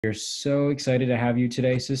We're so excited to have you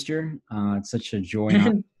today, sister. It's such a joy and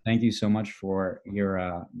honor. Thank you so much for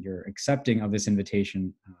your accepting of this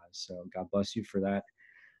invitation. So God bless you for that.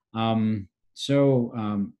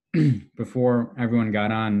 Before everyone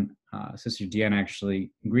got on, Sister Deanna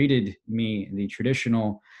actually greeted me in the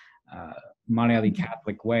traditional Malayali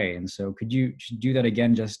Catholic way. And so could you do that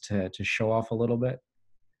again just to show off a little bit?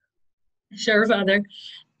 Sure, Father.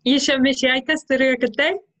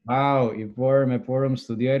 Wow, Iporum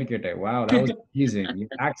studiar kete. Wow, that was amazing. Your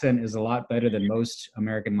accent is a lot better than most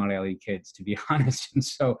American Malayali kids, to be honest. And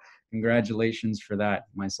so congratulations for that,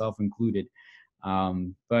 myself included.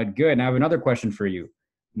 But good. And I have another question for you.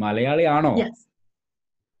 Malayaliano. Yes.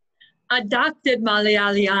 Adopted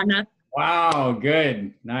Malayaliana. Wow,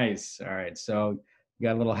 good. Nice. All right. So you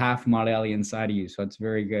got a little half Malayali inside of you. So it's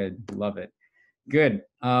very good. Love it. Good.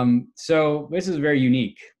 So this is very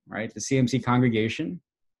unique, right? The CMC Congregation,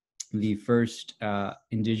 the first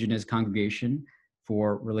indigenous congregation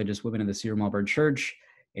for religious women in the Syro-Malabar Church.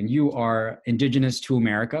 And you are indigenous to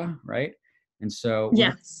America, right? And so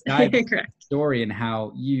yes, correct. Story and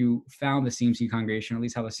how you found the CMC Congregation, or at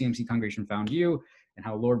least how the CMC Congregation found you, and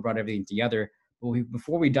how Lord brought everything together. But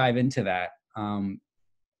before we dive into that,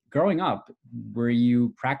 growing up, were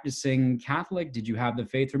you practicing Catholic? Did you have the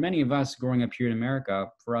faith? For many of us growing up here in America,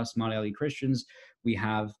 for us Malayali Christians, we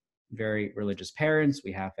have very religious parents,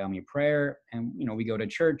 we have family prayer, and we go to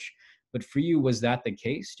church. But for you, was that the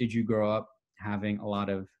case? Did you grow up having a lot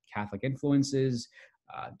of Catholic influences?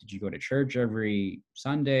 Did you go to church every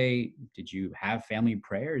Sunday? Did you have family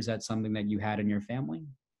prayer? Is that something that you had in your family?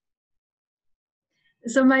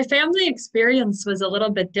 So my family experience was a little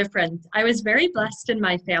bit different. I was very blessed in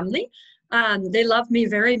my family. They loved me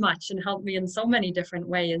very much and helped me in so many different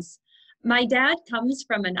ways. My dad comes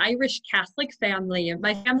from an Irish Catholic family.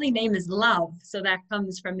 My family name is Love, so that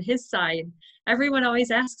comes from his side. Everyone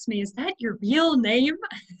always asks me, is that your real name?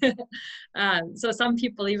 So some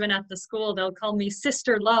people, even at the school, they'll call me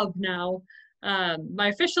Sister Love now. My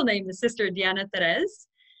official name is Sister Deanna Therese.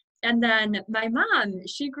 And then my mom,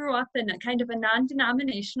 she grew up in a kind of a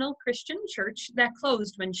non-denominational Christian church that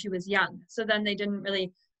closed when she was young. So then they didn't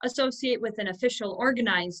really associate with an official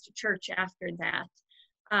organized church after that.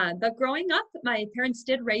 But growing up, my parents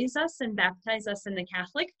did raise us and baptize us in the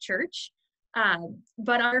Catholic Church.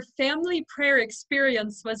 But our family prayer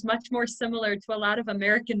experience was much more similar to a lot of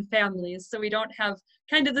American families. So we don't have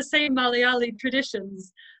kind of the same Malayali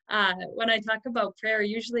traditions. When I talk about prayer,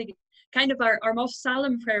 usually kind of our most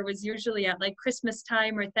solemn prayer was usually at like Christmas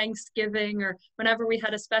time or Thanksgiving, or whenever we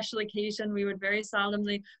had a special occasion, we would very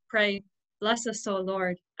solemnly pray, "Bless us, O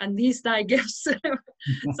Lord, and these thy gifts."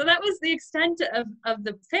 So that was the extent of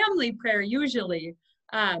the family prayer usually.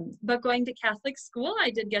 But going to Catholic school, I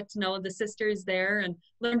did get to know the sisters there and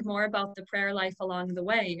learned more about the prayer life along the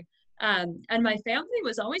way. And my family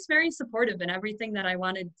was always very supportive in everything that I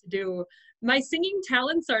wanted to do. My singing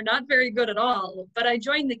talents are not very good at all, but I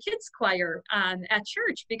joined the kids choir at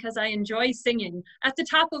church because I enjoy singing at the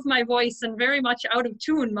top of my voice and very much out of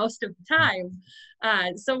tune most of the time.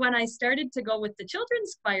 So when I started to go with the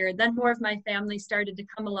children's choir, then more of my family started to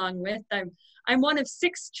come along with. I'm one of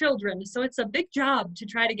 6 children, so it's a big job to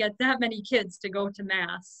try to get that many kids to go to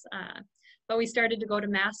Mass. But we started to go to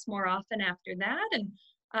Mass more often after that, and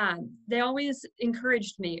they always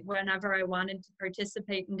encouraged me whenever I wanted to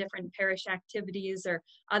participate in different parish activities or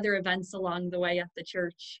other events along the way at the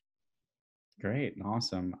church. Great.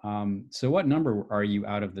 Awesome. So what number are you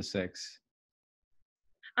out of the 6?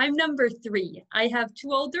 I'm number 3. I have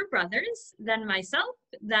 2 older brothers, then myself,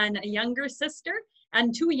 then a younger sister,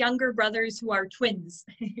 and 2 younger brothers who are twins.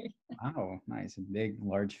 Wow, nice. A big,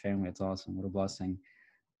 large family. It's awesome. What a blessing.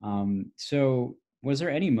 So was there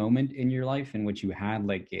any moment in your life in which you had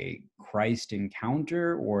like a Christ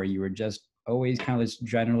encounter, or you were just always kind of just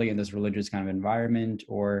generally in this religious kind of environment?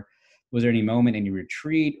 Or was there any moment in your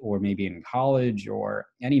retreat, or maybe in college, or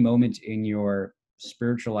any moment in your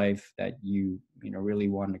spiritual life that you really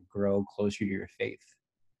want to grow closer to your faith?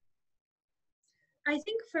 I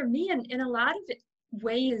think for me, in a lot of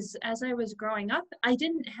ways, as I was growing up, I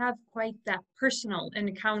didn't have quite that personal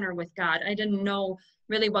encounter with God. I didn't know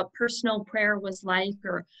really what personal prayer was like,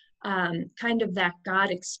 or kind of that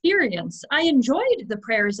God experience. I enjoyed the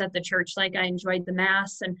prayers at the church, like I enjoyed the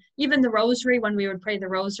Mass and even the Rosary. When we would pray the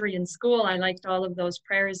Rosary in school, I liked all of those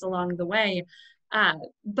prayers along the way.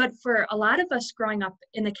 But for a lot of us growing up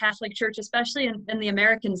in the Catholic Church, especially in the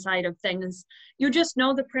American side of things, you just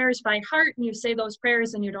know the prayers by heart and you say those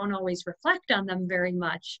prayers and you don't always reflect on them very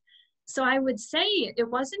much. So I would say it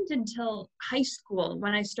wasn't until high school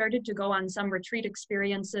when I started to go on some retreat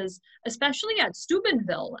experiences, especially at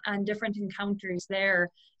Steubenville and different encounters there,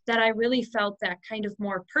 that I really felt that kind of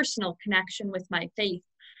more personal connection with my faith.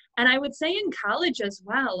 And I would say in college as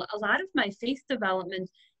well, a lot of my faith development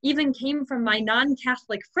even came from my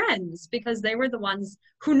non-Catholic friends, because they were the ones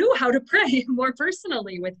who knew how to pray more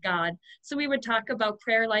personally with God. So we would talk about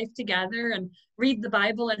prayer life together and read the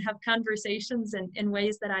Bible and have conversations in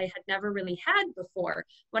ways that I had never really had before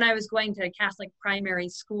when I was going to a Catholic primary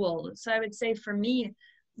school. So I would say for me,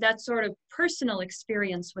 that sort of personal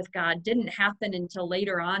experience with God didn't happen until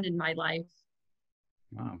later on in my life.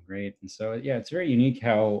 Wow, great. And so, yeah, it's very unique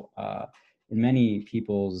how in many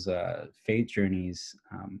people's faith journeys,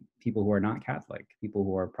 people who are not Catholic, people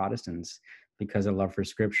who are Protestants, because of love for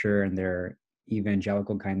scripture and their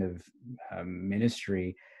evangelical kind of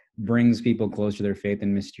ministry, brings people closer to their faith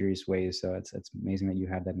in mysterious ways. So it's amazing that you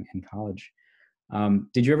had that in college.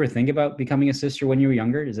 Did you ever think about becoming a sister when you were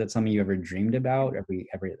younger? Is that something you ever dreamed about,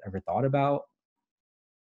 ever thought about?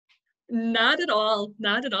 Not at all.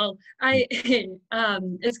 Not at all.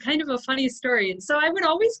 It's kind of a funny story. So I would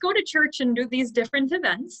always go to church and do these different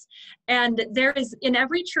events. And there is, in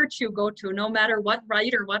every church you go to, no matter what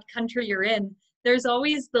rite or what country you're in, there's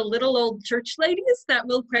always the little old church ladies that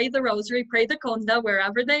will pray the rosary, pray the conda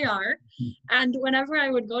wherever they are. And whenever I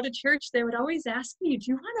would go to church, they would always ask me,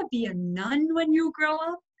 do you want to be a nun when you grow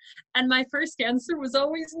up? And my first answer was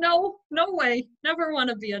always, no way, never want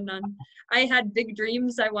to be a nun. I had big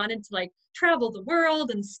dreams. I wanted to travel the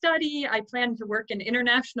world and study. I planned to work in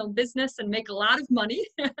international business and make a lot of money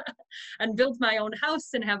and build my own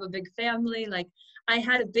house and have a big family. I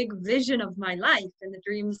had a big vision of my life and the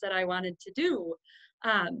dreams that I wanted to do.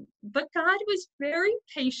 But God was very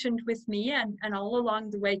patient with me and all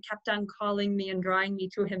along the way kept on calling me and drawing me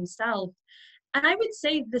to himself. And I would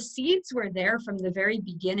say the seeds were there from the very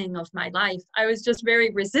beginning of my life. I was just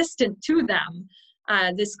very resistant to them.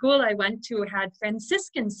 The school I went to had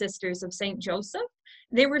Franciscan Sisters of St. Joseph.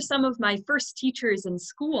 They were some of my first teachers in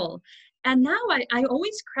school. And now I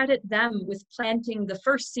always credit them with planting the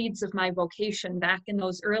first seeds of my vocation back in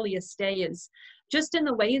those earliest days, just in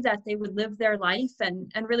the way that they would live their life and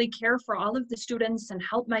really care for all of the students and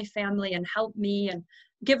help my family and help me and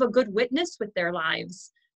give a good witness with their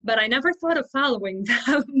lives. But I never thought of following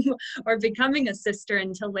them or becoming a sister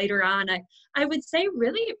until later on. I would say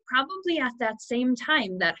really probably at that same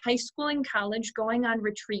time, that high school and college, going on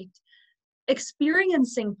retreat,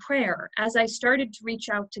 experiencing prayer as I started to reach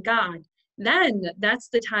out to God. Then that's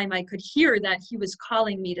the time I could hear that he was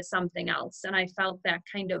calling me to something else. And I felt that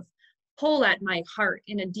kind of pull at my heart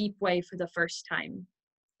in a deep way for the first time.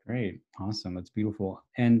 Great. Awesome. That's beautiful.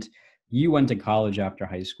 And you went to college after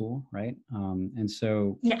high school, right? And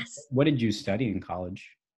so Yes. what did you study in college?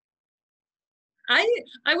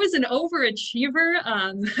 I was an overachiever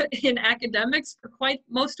in academics for quite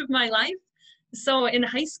most of my life. So in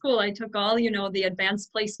high school, I took all, the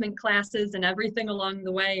advanced placement classes and everything along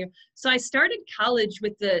the way. So I started college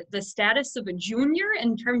with the status of a junior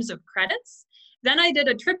in terms of credits. Then I did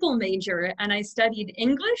a triple major and I studied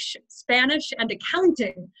English, Spanish, and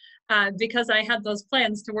accounting because I had those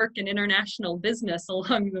plans to work in international business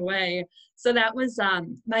along the way. So that was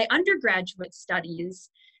my undergraduate studies.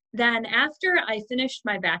 Then after I finished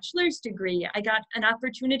my bachelor's degree, I got an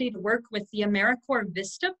opportunity to work with the AmeriCorps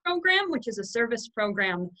Vista program, which is a service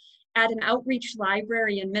program at an outreach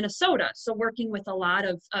library in Minnesota. So working with a lot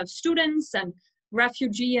of students and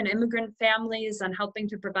refugee and immigrant families on helping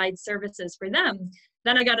to provide services for them.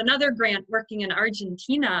 Then I got another grant working in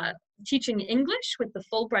Argentina, teaching English with the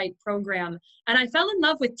Fulbright program. And I fell in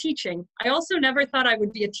love with teaching. I also never thought I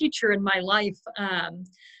would be a teacher in my life.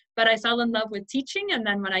 But I fell in love with teaching. And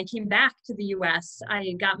then when I came back to the US,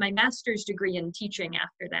 I got my master's degree in teaching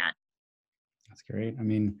after that. That's great. I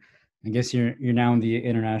mean, I guess you're now in the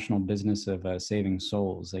international business of saving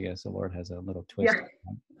souls. I guess the Lord has a little twist.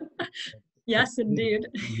 Yeah. Yes, indeed.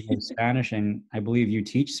 You know Spanish, and I believe you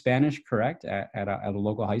teach Spanish, correct, at a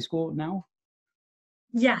local high school now?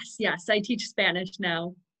 Yes, I teach Spanish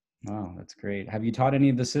now. Oh, that's great. Have you taught any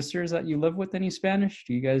of the sisters that you live with any Spanish?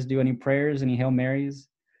 Do you guys do any prayers, any Hail Marys?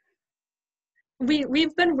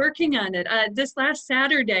 We've been working on it. This last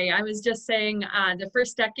Saturday, I was just saying the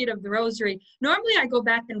first decade of the Rosary. Normally I go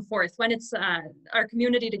back and forth. When it's our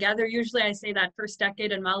community together, usually I say that first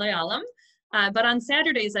decade in Malayalam. But on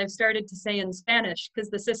Saturdays, I've started to say in Spanish because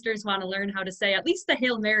the sisters want to learn how to say at least the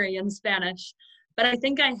Hail Mary in Spanish. But I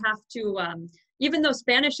think I have to, even though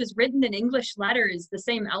Spanish is written in English letters, the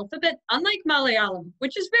same alphabet, unlike Malayalam,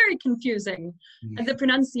 which is very confusing, and the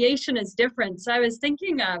pronunciation is different. So I was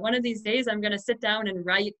thinking one of these days I'm going to sit down and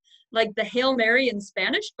write like the Hail Mary in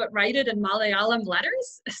Spanish, but write it in Malayalam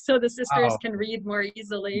letters so the sisters can read more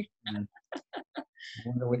easily. I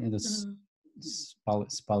wonder what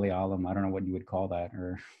spalialum. I don't know what you would call that,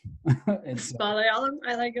 or it's Spalayalam,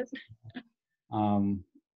 I like it. um,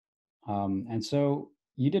 and so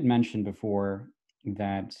you did mention before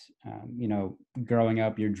that growing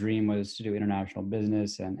up, your dream was to do international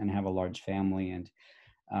business and have a large family. And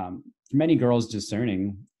for many girls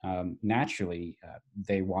discerning, naturally,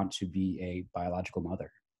 they want to be a biological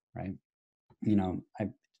mother, right?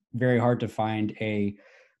 Very hard to find a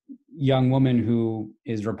young woman who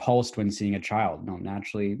is repulsed when seeing a child. No,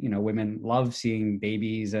 naturally, women love seeing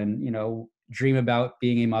babies and, dream about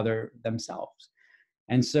being a mother themselves.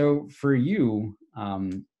 And so for you,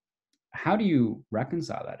 how do you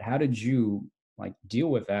reconcile that? How did you deal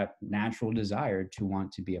with that natural desire to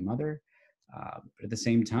want to be a mother? But at the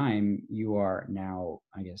same time, you are now,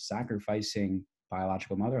 I guess, sacrificing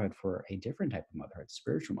biological motherhood for a different type of motherhood,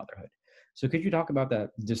 spiritual motherhood. So could you talk about that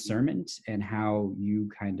discernment and how you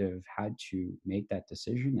kind of had to make that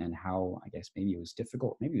decision, and how, I guess, maybe it was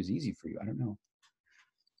difficult, maybe it was easy for you? I don't know.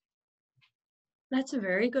 That's a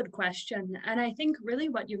very good question. And I think really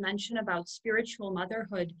what you mentioned about spiritual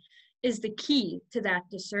motherhood is the key to that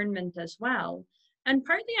discernment as well. And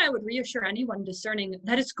partly I would reassure anyone discerning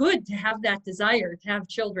that it's good to have that desire to have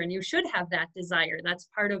children. You should have that desire. That's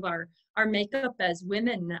part of our makeup as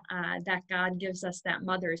women, that God gives us that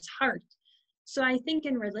mother's heart. So I think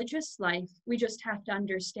in religious life, we just have to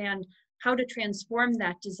understand how to transform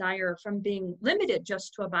that desire from being limited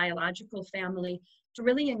just to a biological family to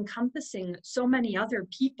really encompassing so many other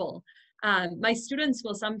people. My students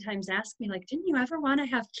will sometimes ask me, like, didn't you ever want to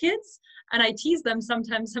have kids? And I tease them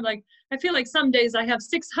sometimes. I'm like, I feel like some days I have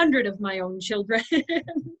 600 of my own children.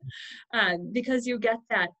 Because you get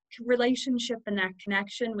that relationship and that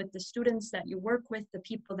connection with the students that you work with, the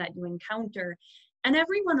people that you encounter, and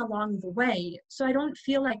everyone along the way. So I don't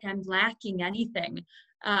feel like I'm lacking anything.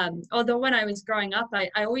 Although when I was growing up, I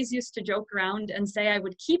always used to joke around and say I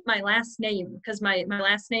would keep my last name because my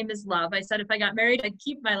last name is Love. I said if I got married, I'd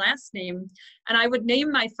keep my last name, and I would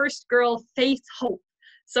name my first girl Faith Hope.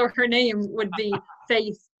 So her name would be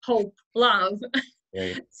Faith Hope Love.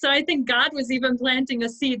 Right. So I think God was even planting a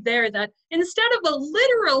seed there that instead of a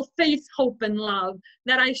literal faith, hope, and love,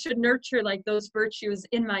 that I should nurture like those virtues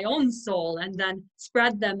in my own soul and then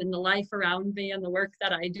spread them in the life around me and the work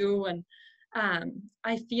that I do. And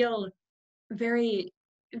I feel very,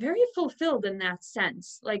 very fulfilled in that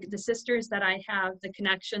sense. Like the sisters that I have, the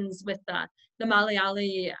connections with the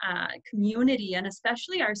Malayali community, and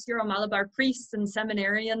especially our Syro-Malabar priests and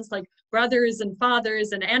seminarians, like brothers and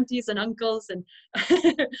fathers and aunties and uncles and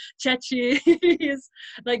chechis,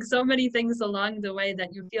 like so many things along the way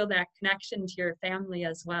that you feel that connection to your family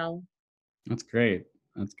as well. That's great.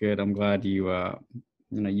 That's good. I'm glad you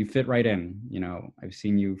you fit right in. I've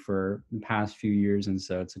seen you for the past few years, and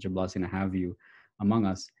so it's such a blessing to have you among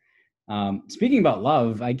us. Speaking about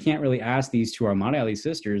love, I can't really ask these to our Malayali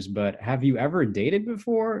sisters, but have you ever dated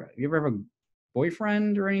before? Have you ever have a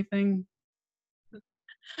boyfriend or anything?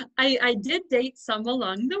 I did date some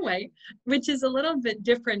along the way, which is a little bit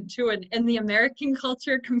different too in the American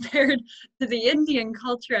culture compared to the Indian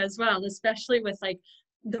culture as well, especially with like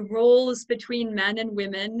the roles between men and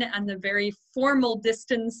women and the very formal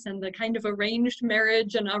distance and the kind of arranged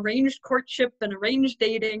marriage and arranged courtship and arranged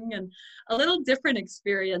dating, and a little different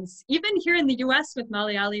experience. Even here in the US with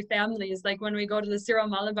Malayali families, like when we go to the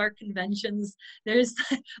Syro-Malabar conventions, there's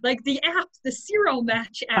like the app, the Syro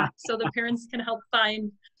Match app, so the parents can help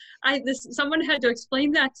find. Someone had to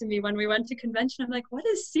explain that to me when we went to convention. I'm like, what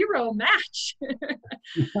is Syro Match?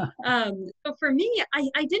 So for me,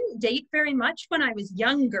 I didn't date very much when I was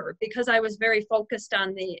younger because I was very focused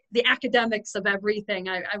on the academics of everything.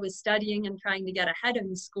 I was studying and trying to get ahead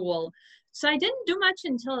in school. So I didn't do much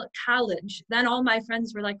until college. Then all my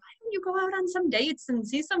friends were like, why don't you go out on some dates and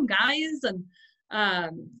see some guys? And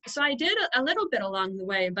so I did a little bit along the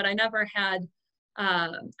way, but I never had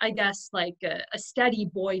I guess like a steady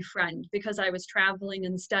boyfriend because I was traveling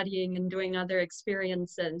and studying and doing other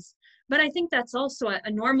experiences. But I think that's also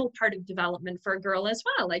a normal part of development for a girl as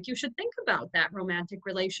well. Like you should think about that romantic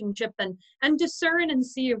relationship and discern and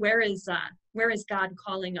see where is God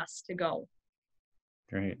calling us to go.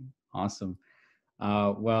 Great. Awesome.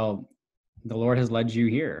 Well, the Lord has led you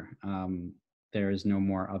here. There is no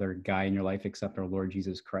more other guy in your life except our Lord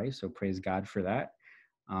Jesus Christ. So praise God for that.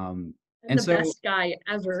 And the best guy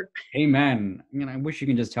ever. Amen. I wish you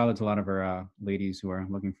can just tell it to a lot of our ladies who are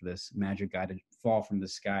looking for this magic guy to fall from the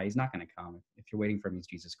sky. He's not going to come. If you're waiting for him, he's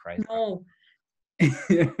Jesus Christ. No.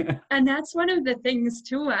 And that's one of the things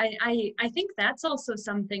too. I think that's also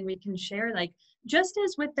something we can share. Like, just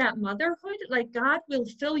as with that motherhood, like God will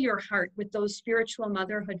fill your heart with those spiritual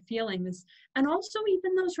motherhood feelings, and also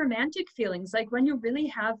even those romantic feelings. Like when you really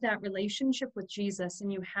have that relationship with Jesus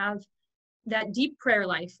and you have that deep prayer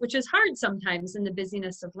life, which is hard sometimes in the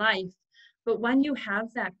busyness of life, but when you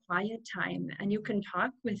have that quiet time and you can talk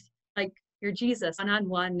with like your Jesus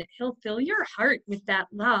one-on-one, he'll fill your heart with that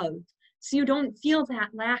love. So you don't feel that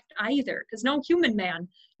lack either, because no human man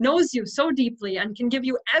knows you so deeply and can give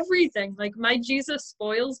you everything. Like my Jesus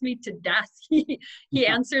spoils me to death. He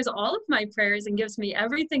answers all of my prayers and gives me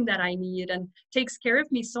everything that I need and takes care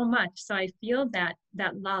of me so much. So I feel that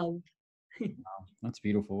love. Wow, that's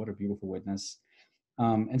beautiful. What a beautiful witness.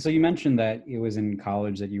 And so you mentioned that it was in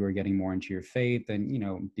college that you were getting more into your faith and,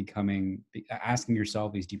 asking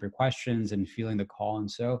yourself these deeper questions and feeling the call. And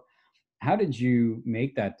so how did you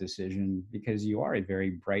make that decision? Because you are a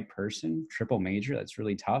very bright person, triple major. That's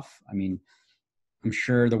really tough. I mean, I'm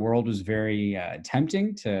sure the world was very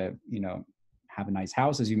tempting to, have a nice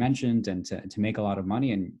house, as you mentioned, and to make a lot of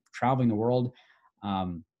money and traveling the world.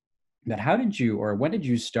 But how did you, or when did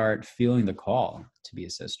you start feeling the call to be a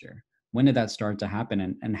sister? When did that start to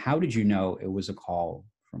happen? And how did you know it was a call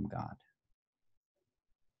from God?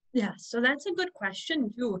 Yeah, so that's a good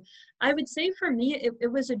question too. I would say for me,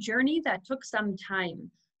 it was a journey that took some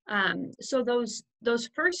time. So those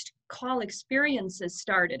first call experiences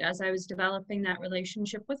started as I was developing that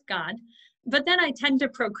relationship with God. But then I tend to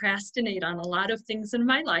procrastinate on a lot of things in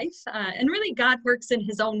my life. And really, God works in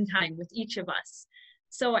his own time with each of us.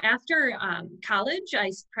 So after college,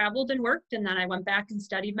 I traveled and worked, and then I went back and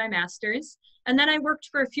studied my master's. And then I worked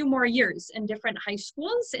for a few more years in different high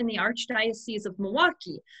schools in the Archdiocese of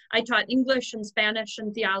Milwaukee. I taught English and Spanish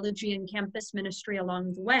and theology and campus ministry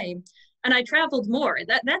along the way. And I traveled more.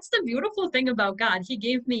 That's the beautiful thing about God. He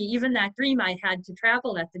gave me even that dream I had to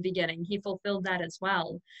travel at the beginning. He fulfilled that as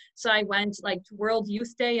well. So I went like to World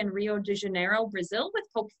Youth Day in Rio de Janeiro, Brazil with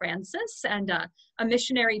Pope Francis, and a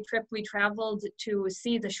missionary trip. We traveled to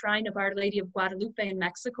see the Shrine of Our Lady of Guadalupe in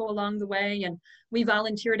Mexico along the way. And we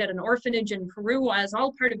volunteered at an orphanage in Peru as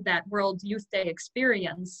all part of that World Youth Day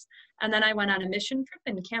experience. And then I went on a mission trip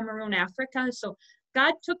in Cameroon, Africa. So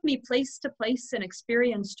God took me place to place and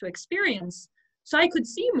experience to experience so I could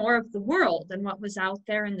see more of the world and what was out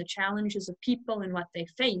there and the challenges of people and what they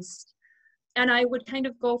faced. And I would kind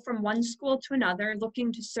of go from one school to another,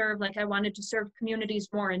 looking to serve, like I wanted to serve communities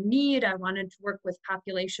more in need. I wanted to work with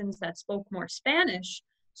populations that spoke more Spanish.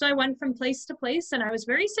 So I went from place to place and I was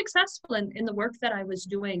very successful in the work that I was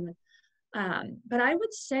doing. But I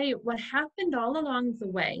would say what happened all along the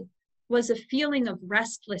way was a feeling of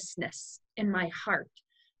restlessness in my heart.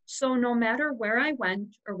 So no matter where I went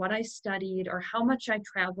or what I studied or how much I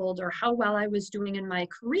traveled or how well I was doing in my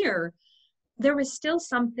career, there was still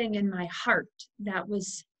something in my heart that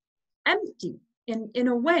was empty in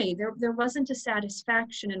a way. There wasn't a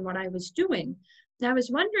satisfaction in what I was doing. And I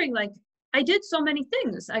was wondering, like, I did so many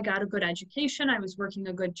things. I got a good education. I was working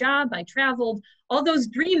a good job. I traveled. All those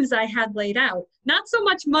dreams I had laid out. Not so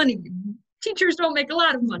much money. Teachers don't make a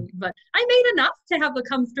lot of money, but I made enough to have a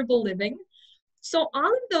comfortable living. So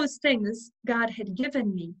all of those things God had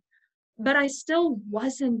given me, but I still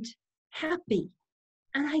wasn't happy.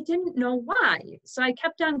 And I didn't know why. So I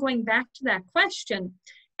kept on going back to that question.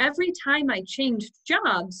 Every time I changed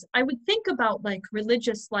jobs, I would think about like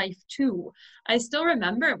religious life too. I still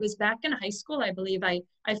remember it was back in high school, I believe I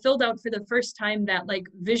filled out for the first time that like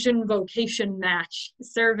vision vocation match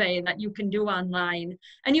survey that you can do online.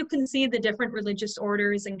 And you can see the different religious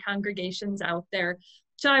orders and congregations out there.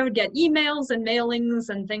 So I would get emails and mailings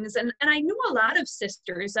and things. And I knew a lot of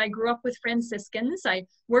sisters. I grew up with Franciscans. I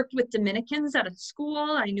worked with Dominicans at a school.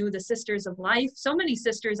 I knew the Sisters of Life. So many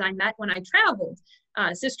sisters I met when I traveled.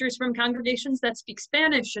 Sisters from congregations that speak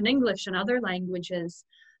Spanish and English and other languages.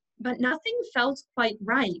 But nothing felt quite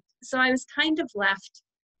right. So I was kind of left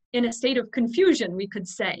in a state of confusion, we could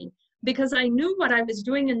say, because I knew what I was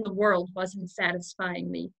doing in the world wasn't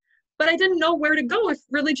satisfying me. But I didn't know where to go if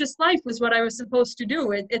religious life was what I was supposed to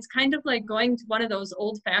do. It's kind of like going to one of those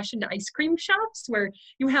old-fashioned ice cream shops where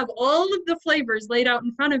you have all of the flavors laid out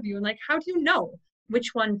in front of you. And like, how do you know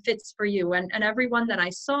which one fits for you? And everyone that I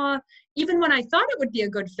saw, even when I thought it would be a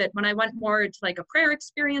good fit, when I went more to like a prayer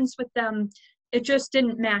experience with them, it just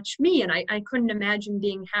didn't match me. And I couldn't imagine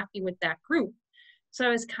being happy with that group. So I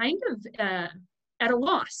was kind of at a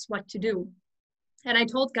loss what to do. And I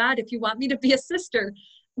told God, if you want me to be a sister,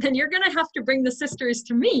 then you're going to have to bring the sisters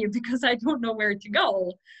to me because I don't know where to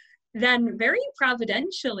go. Then very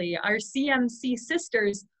providentially, our CMC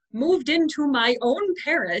sisters moved into my own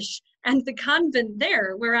parish And the convent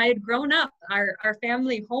there, where I had grown up, our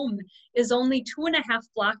family home is only 2.5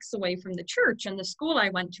 blocks away from the church and the school I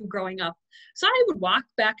went to growing up. So I would walk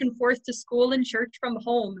back and forth to school and church from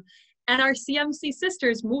home. And our CMC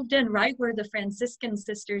sisters moved in right where the Franciscan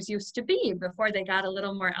sisters used to be before they got a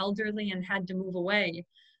little more elderly and had to move away.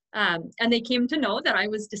 And they came to know that I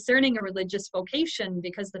was discerning a religious vocation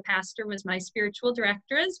because the pastor was my spiritual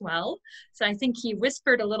director as well. So I think he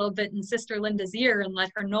whispered a little bit in Sister Linda's ear and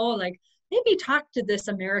let her know, like, maybe talk to this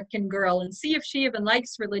American girl and see if she even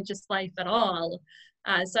likes religious life at all.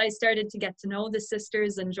 So I started to get to know the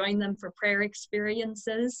sisters and join them for prayer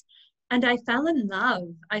experiences. And I fell in love.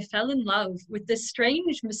 I fell in love with this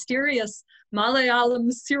strange, mysterious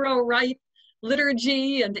Malayalam Syro-Rite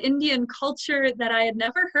liturgy and Indian culture that I had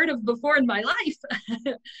never heard of before in my life.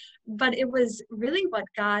 But it was really what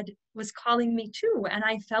God was calling me to. And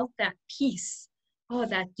I felt that peace,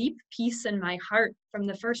 that deep peace in my heart from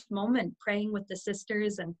the first moment, praying with the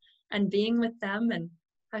sisters and being with them. And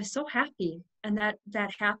I was so happy. And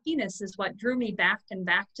that happiness is what drew me back and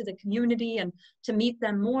back to the community and to meet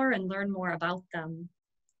them more and learn more about them.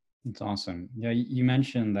 It's awesome. Yeah, you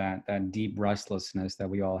mentioned that deep restlessness that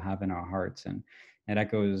we all have in our hearts, and it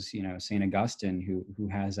echoes, Saint Augustine, who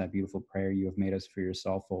has that beautiful prayer: "You have made us for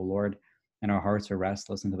yourself, O Lord, and our hearts are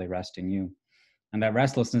restless until they rest in you." And that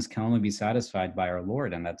restlessness can only be satisfied by our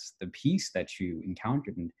Lord, and that's the peace that you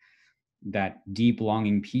encountered, and that deep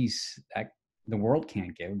longing peace that the world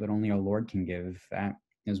can't give, but only our Lord can give. That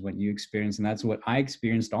is what you experienced, and that's what I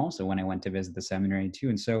experienced also when I went to visit the seminary too.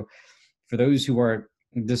 And so, for those who are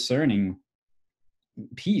discerning,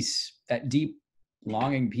 peace, that deep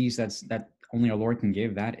longing peace that only our Lord can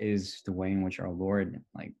give, that is the way in which our Lord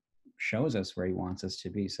shows us where he wants us to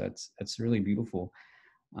be. So it's really beautiful.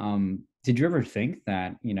 Did you ever think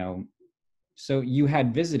that, so you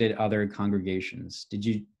had visited other congregations, did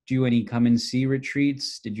you do any come and see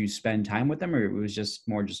retreats? Did you spend time with them, or it was just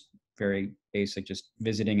more just very basic, just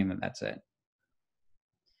visiting and then that's it?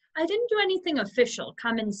 I didn't do anything official,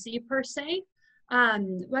 come and see per se.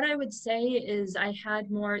 What I would say is I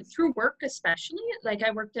had more through work, especially, like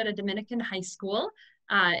I worked at a Dominican high school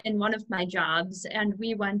in one of my jobs, and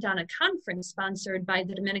we went on a conference sponsored by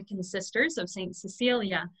the Dominican Sisters of St.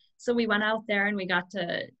 Cecilia. So we went out there and we got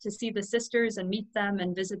to see the sisters and meet them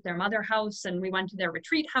and visit their mother house, and we went to their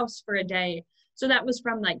retreat house for a day. So that was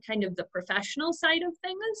from kind of the professional side of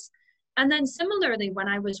things. And then similarly, when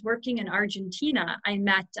I was working in Argentina, I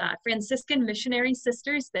met Franciscan missionary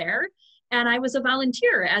sisters there. And I was a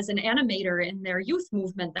volunteer as an animator in their youth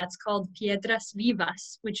movement that's called Piedras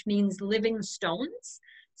Vivas, which means living stones.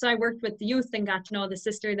 So I worked with the youth and got to know the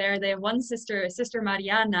sister there. They have one sister, Sister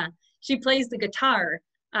Mariana. She plays the guitar.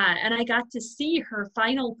 And I got to see her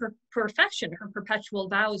final profession, her perpetual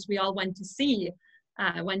vows. We all went to see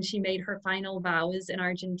when she made her final vows in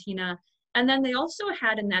Argentina. And then they also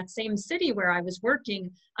had in that same city where I was working,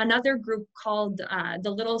 another group called the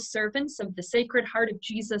Little Servants of the Sacred Heart of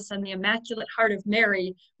Jesus and the Immaculate Heart of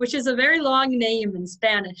Mary, which is a very long name in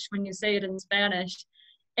Spanish when you say it in Spanish.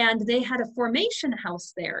 And they had a formation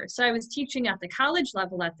house there. So I was teaching at the college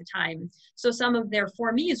level at the time. So some of their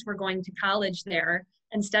formees were going to college there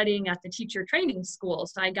and studying at the teacher training school.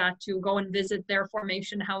 So I got to go and visit their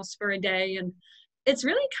formation house for a day. And it's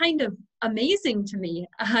really kind of amazing to me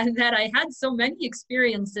that I had so many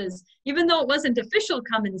experiences, even though it wasn't official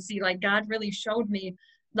come and see, God really showed me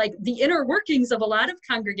the inner workings of a lot of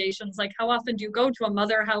congregations. How often do you go to a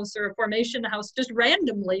mother house or a formation house just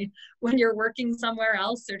randomly when you're working somewhere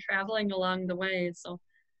else or traveling along the way? So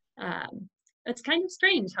it's kind of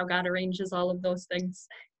strange how God arranges all of those things.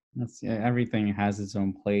 Everything has its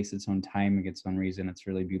own place, its own timing, its own reason. It's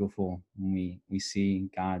really beautiful when we see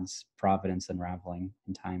God's providence unraveling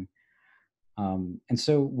in time. And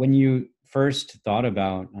so when you first thought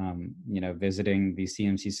about, visiting the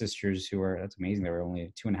CMC sisters that's amazing. They were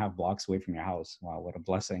only 2.5 blocks away from your house. Wow, what a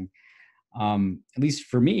blessing. At least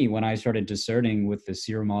for me, when I started discerning with the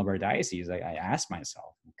Syro-Malabar diocese, I asked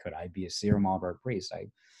myself, could I be a Syro-Malabar priest? I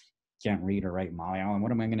can't read or write Malayalam.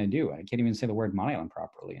 What am I going to do? I can't even say the word Malayalam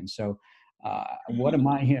properly. And so what am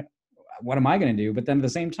I going to do? But then at the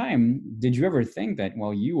same time, did you ever think that,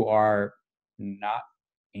 well, you are not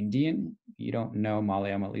Indian, you don't know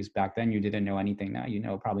Malayalam? At least back then you didn't know anything. Now you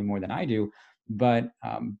know probably more than I do. But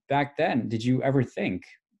back then, did you ever think,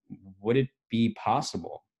 would it be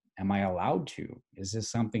possible? Am I allowed to? Is this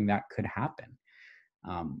something that could happen?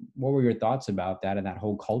 What were your thoughts about that and that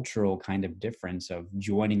whole cultural kind of difference of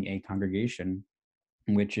joining a congregation,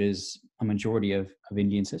 which is a majority of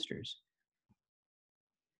Indian sisters?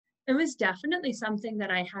 It was definitely something that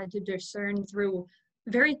I had to discern through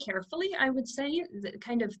very carefully, I would say,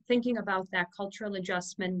 kind of thinking about that cultural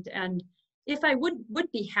adjustment and if I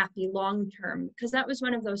would be happy long term, because that was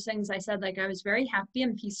one of those things I said, like I was very happy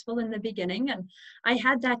and peaceful in the beginning, and I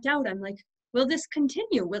had that doubt. I'm like, will this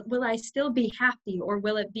continue? Will I still be happy, or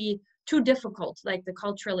will it be too difficult, like the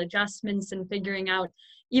cultural adjustments and figuring out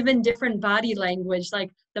even different body language, like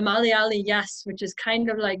the Malayali yes, which is kind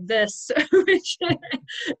of like this, which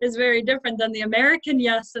is very different than the American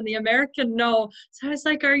yes and the American no. So I was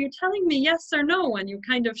like, are you telling me yes or no? And you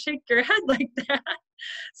kind of shake your head like that.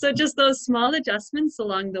 So just those small adjustments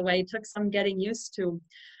along the way took some getting used to.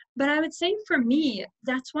 But I would say for me,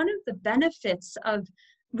 that's one of the benefits of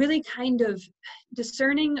really kind of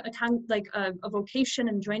discerning a vocation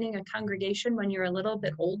and joining a congregation when you're a little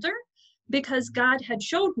bit older, because God had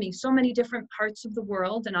showed me so many different parts of the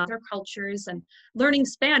world and other cultures, and learning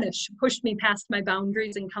Spanish pushed me past my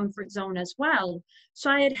boundaries and comfort zone as well. So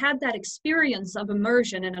I had had that experience of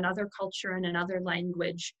immersion in another culture and another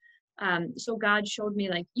language. So God showed me,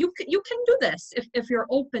 like, you can do this if you're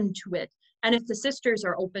open to it, and if the sisters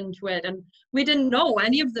are open to it. And we didn't know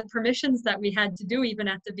any of the permissions that we had to do even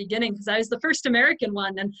at the beginning, because I was the first American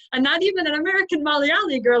one, and not even an American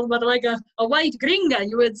Malayali girl, but like a white gringa,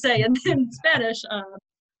 you would say, in Spanish,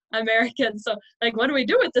 American. So like, what do we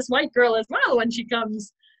do with this white girl as well when she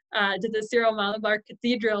comes to the Syro-Malabar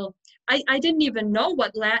Cathedral? I didn't even know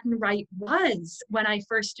what Latin Rite was when I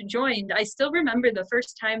first joined. I still remember the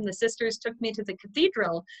first time the sisters took me to the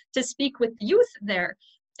cathedral to speak with the youth there.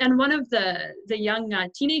 And one of the young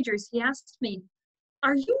teenagers, he asked me,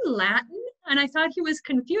 "Are you Latin?" And I thought he was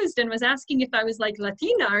confused and was asking if I was like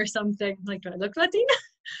Latina or something. Like, do I look Latina?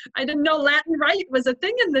 I didn't know Latin Rite was a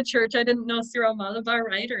thing in the church. I didn't know Syro-Malabar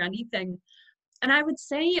Rite or anything. And I would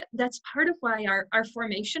say that's part of why our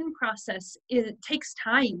formation process, it takes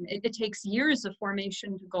time. It takes years of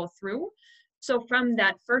formation to go through. So from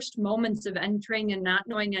that first moments of entering and not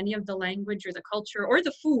knowing any of the language or the culture or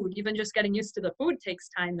the food, even just getting used to the food takes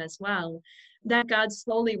time as well, that God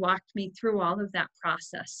slowly walked me through all of that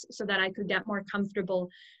process so that I could get more comfortable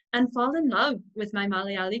and fall in love with my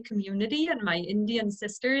Malayali community and my Indian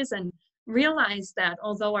sisters, and realize that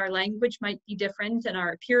although our language might be different and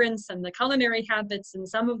our appearance and the culinary habits and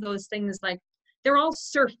some of those things, like, they're all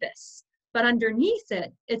surface, but underneath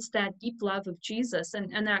it, it's that deep love of Jesus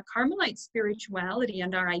and that Carmelite spirituality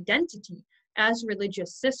and our identity as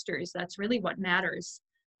religious sisters. That's really what matters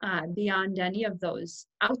beyond any of those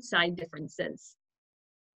outside differences.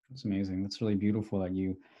 That's amazing. That's really beautiful that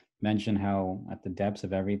you mentioned how at the depths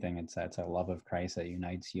of everything, it's a love of Christ that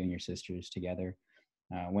unites you and your sisters together.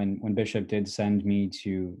 When Bishop did send me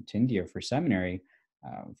to India for seminary,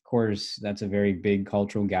 of course, that's a very big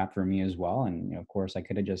cultural gap for me as well. And of course, I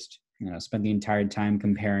could have just spent the entire time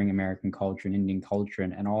comparing American culture and Indian culture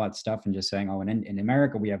and all that stuff, and just saying, oh, in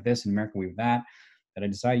America we have this, in America we have that. That I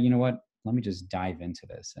decided, you know what, let me just dive into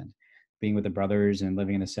this. And being with the brothers and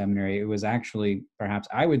living in the seminary, it was actually, perhaps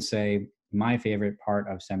I would say, my favorite part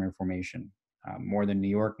of seminary formation. More than New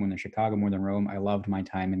York, more than Chicago, more than Rome. I loved my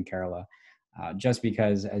time in Kerala. Just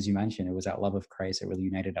because, as you mentioned, it was that love of Christ that really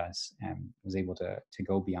united us and was able to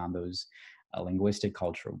go beyond those linguistic,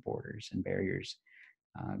 cultural borders and barriers.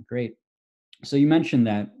 Great. So you mentioned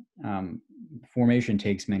that formation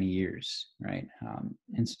takes many years, right?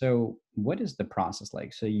 And so what is the process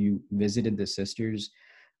like? So you visited the sisters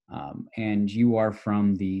and you are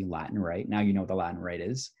from the Latin Rite. Now you know what the Latin Rite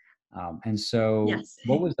is. And so Yes.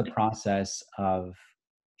 what was the process of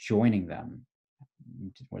joining them?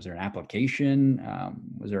 Was there an application?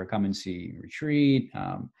 Was there a come and see retreat?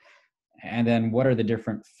 And then what are the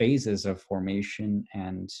different phases of formation,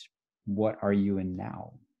 and what are you in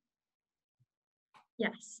now?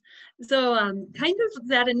 Yes. So kind of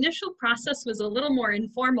that initial process was a little more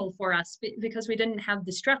informal for us because we didn't have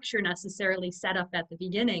the structure necessarily set up at the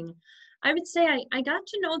beginning. I would say I got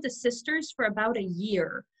to know the sisters for about a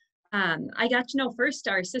year. I got to know first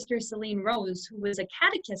our sister Celine Rose, who was a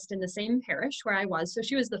catechist in the same parish where I was. So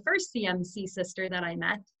she was the first CMC sister that I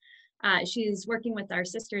met. She's working with our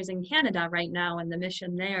sisters in Canada right now in the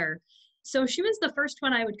mission there. So she was the first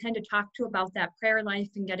one I would kind of talk to about that prayer life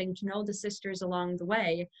and getting to know the sisters along the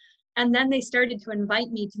way. And then they started to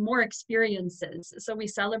invite me to more experiences. So we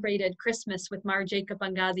celebrated Christmas with Mar Jacob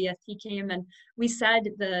Angadiath. He came and we said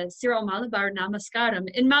the Syro-Malabar Namaskaram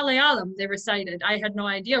in Malayalam. They recited. I had no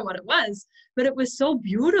idea what it was, but it was so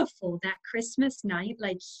beautiful that Christmas night,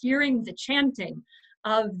 like hearing the chanting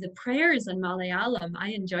of the prayers in Malayalam.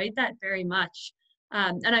 I enjoyed that very much.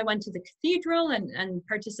 And I went to the cathedral and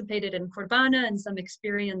participated in Qurbana and some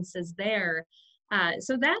experiences there.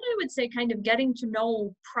 So that I would say kind of getting to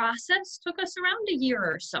know process took us around a year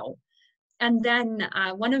or so. And then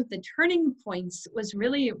one of the turning points was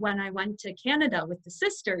really when I went to Canada with the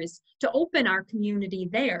sisters to open our community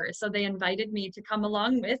there. So they invited me to come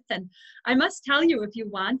along with. And I must tell you, if you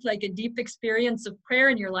want like a deep experience of prayer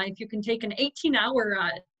in your life, you can take an 18-hour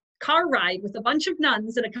car ride with a bunch of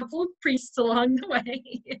nuns and a couple of priests along the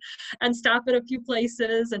way and stop at a few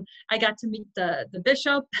places. And I got to meet the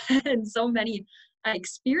bishop and so many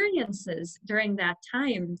experiences during that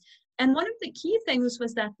time. And one of the key things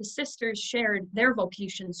was that the sisters shared their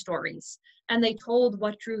vocation stories, and they told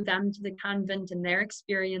what drew them to the convent and their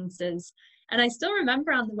experiences. And I still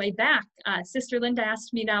remember on the way back, Sister Linda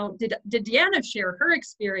asked me now, did Deanna share her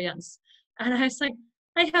experience? And I was like,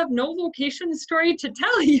 I have no vocation story to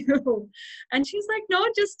tell you. And she's like, no,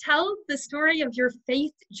 just tell the story of your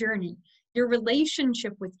faith journey, your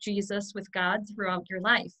relationship with Jesus, with God throughout your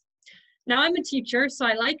life. Now I'm a teacher, so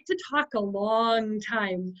I like to talk a long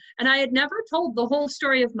time. And I had never told the whole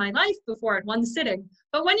story of my life before at one sitting.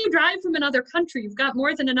 But when you drive from another country, you've got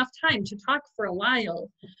more than enough time to talk for a while.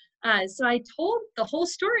 So I told the whole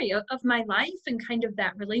story of my life and kind of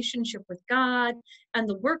that relationship with God and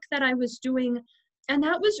the work that I was doing. And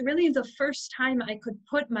that was really the first time I could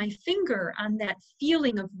put my finger on that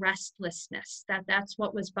feeling of restlessness, that's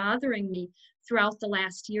what was bothering me throughout the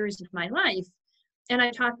last years of my life. And I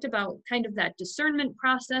talked about kind of that discernment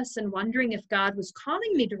process and wondering if God was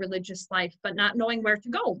calling me to religious life, but not knowing where to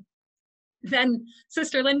go. Then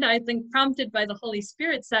Sister Linda, I think prompted by the Holy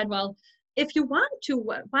Spirit, said, well, if you want to,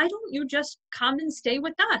 why don't you just come and stay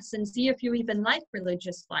with us and see if you even like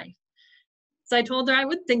religious life? So I told her I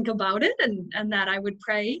would think about it and that I would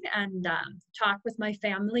pray and talk with my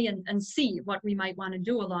family and see what we might want to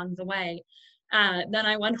do along the way. Then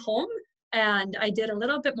I went home and I did a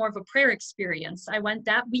little bit more of a prayer experience. I went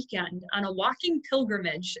that weekend on a walking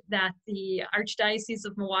pilgrimage that the Archdiocese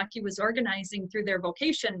of Milwaukee was organizing through their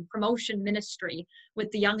vocation promotion ministry with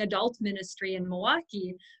the young adult ministry in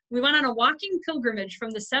Milwaukee. We went on a walking pilgrimage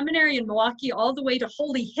from the seminary in Milwaukee all the way to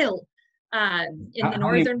Holy Hill in the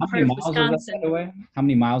northern part of Wisconsin. How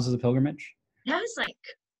many miles is the pilgrimage? That was like,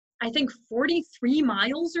 I think 43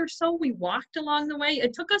 miles or so we walked along the way.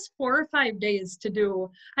 It took us 4 or 5 days to do.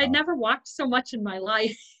 I'd never walked so much in my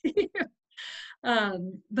life.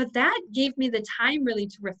 But that gave me the time really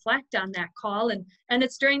to reflect on that call. And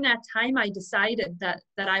it's during that time I decided that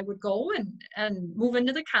I would go and move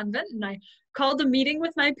into the convent. And I called a meeting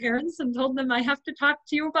with my parents and told them I have to talk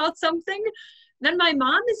to you about something. Then my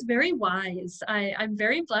mom is very wise. I'm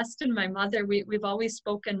very blessed in my mother. We've always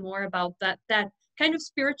spoken more about that kind of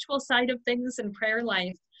spiritual side of things and prayer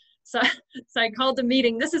life. So I called a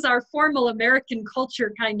meeting. This is our formal American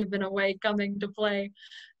culture kind of in a way coming to play.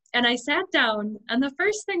 And I sat down and the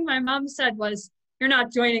first thing my mom said was, "You're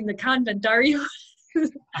not joining the convent, are you?"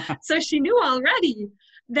 So she knew already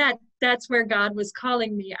that that's where God was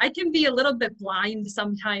calling me. I can be a little bit blind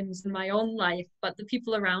sometimes in my own life, but the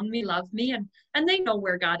people around me love me and they know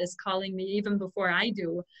where God is calling me even before I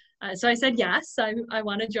do. So I said, yes, I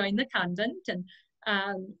want to join the convent. And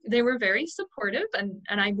they were very supportive and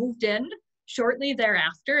I moved in shortly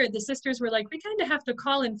thereafter. The sisters were like, we kind of have to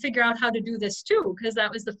call and figure out how to do this too, because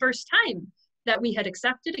that was the first time that we had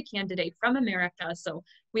accepted a candidate from America. So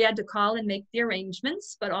we had to call and make the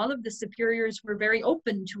arrangements, but all of the superiors were very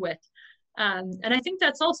open to it. And I think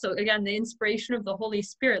that's also, again, the inspiration of the Holy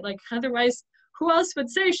Spirit. Like otherwise, who else would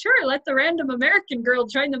say, sure, let the random American girl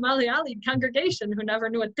join the Malayalee congregation who never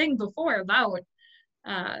knew a thing before about.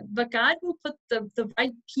 But God will put the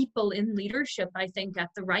right people in leadership, I think, at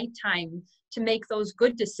the right time to make those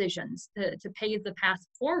good decisions, to pave the path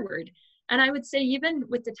forward. And I would say even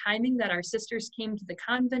with the timing that our sisters came to the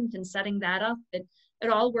convent and setting that up, it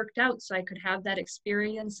all worked out so I could have that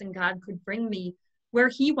experience and God could bring me where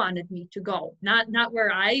he wanted me to go, not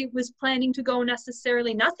where I was planning to go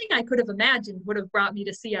necessarily. Nothing I could have imagined would have brought me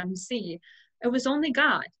to CMC. It was only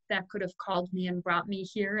God that could have called me and brought me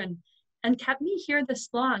here and kept me here this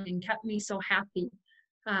long and kept me so happy.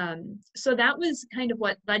 So that was kind of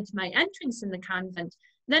what led to my entrance in the convent.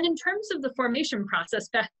 Then in terms of the formation process,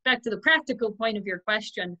 back to the practical point of your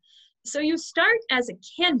question, so you start as a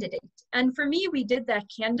candidate. And for me, we did that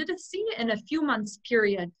candidacy in a few months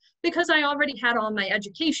period because I already had all my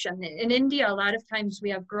education. In India, a lot of times we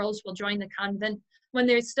have girls will join the convent when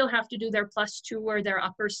they still have to do their +2 or their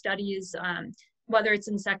upper studies, whether it's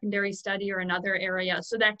in secondary study or another area.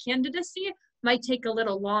 So that candidacy might take a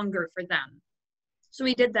little longer for them. So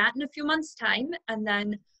we did that in a few months' time. And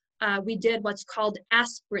then we did what's called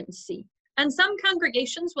aspirancy. And some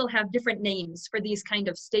congregations will have different names for these kind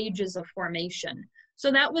of stages of formation. So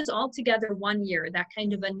that was altogether 1 year, that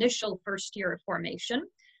kind of initial first year of formation.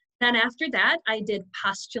 Then after that, I did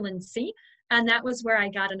postulancy. And that was where I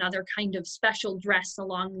got another kind of special dress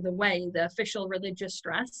along the way, the official religious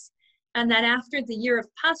dress. And then after the year of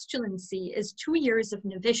postulancy is 2 years of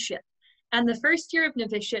novitiate. And the first year of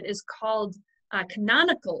novitiate is called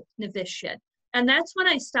canonical novitiate. And that's when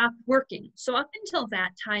I stopped working. So up until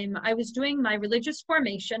that time, I was doing my religious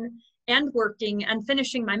formation and working and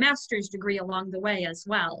finishing my master's degree along the way as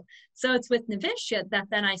well. So it's with novitiate that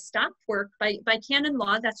then I stopped work. By canon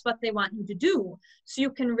law, that's what they want you to do. So you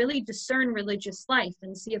can really discern religious life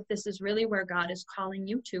and see if this is really where God is calling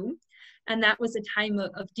you to. And that was a time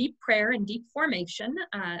of deep prayer and deep formation.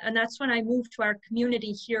 And that's when I moved to our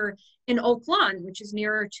community here in Oak Lawn, which is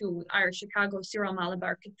nearer to our Chicago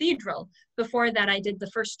Syro-Malabar Cathedral. Before that, I did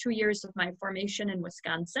the first 2 years of my formation in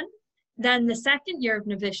Wisconsin. Then the second year of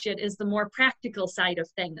novitiate is the more practical side of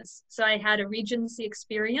things. So I had a regency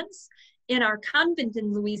experience in our convent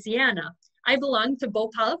in Louisiana. I belong to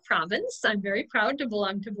Bhopal province. I'm very proud to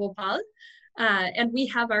belong to Bhopal. And we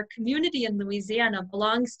have our community in Louisiana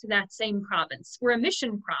belongs to that same province. We're a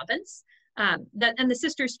mission province, and the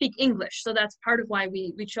sisters speak English. So that's part of why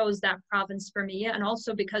we chose that province for me. And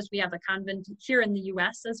also because we have a convent here in the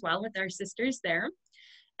US as well with our sisters there.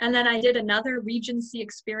 And then I did another regency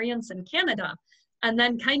experience in Canada. And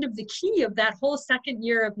then kind of the key of that whole second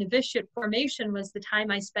year of novitiate formation was the time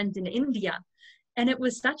I spent in India. And it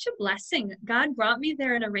was such a blessing. God brought me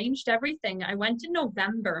there and arranged everything. I went in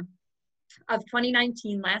November of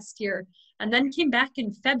 2019 last year, and then came back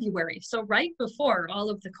in February. So right before all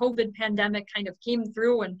of the COVID pandemic kind of came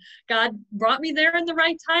through, and God brought me there in the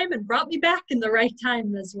right time and brought me back in the right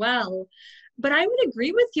time as well. But I would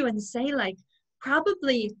agree with you and say, like,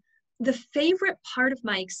 probably the favorite part of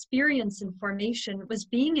my experience in formation was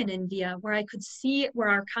being in India, where I could see where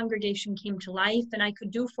our congregation came to life, and I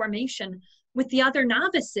could do formation with the other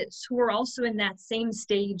novices who were also in that same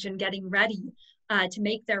stage and getting ready to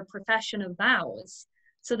make their profession of vows.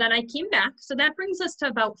 So then I came back. So that brings us to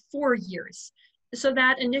about 4 years. So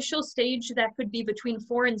that initial stage, that could be between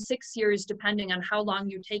 4 and 6 years, depending on how long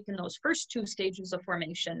you take in those first 2 stages of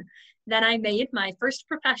formation. Then I made my first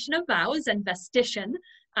profession of vows and vestition.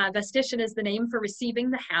 Vestition is the name for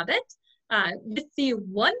receiving the habit. With the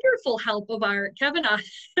wonderful help of our Kevin,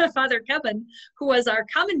 Father Kevin, who was our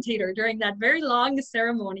commentator during that very long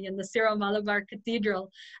ceremony in the Syro-Malabar Cathedral.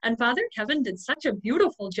 And Father Kevin did such a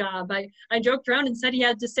beautiful job. I joked around and said he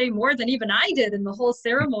had to say more than even I did in the whole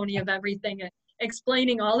ceremony of everything,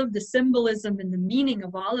 explaining all of the symbolism and the meaning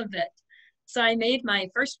of all of it. So I made my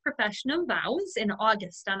first profession of vows in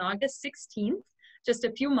August, on August 16th, just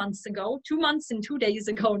a few months ago, 2 months and 2 days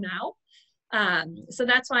ago now. So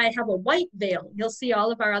that's why I have a white veil. You'll see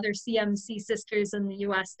all of our other CMC sisters in the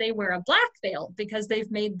US, they wear a black veil because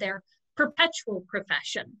they've made their perpetual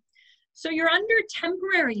profession. So you're under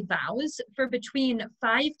temporary vows for between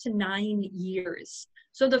 5 to 9 years.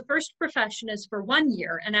 So the first profession is for 1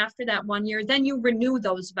 year, and after that 1 year, then you renew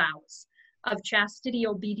those vows of chastity,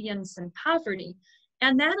 obedience, and poverty.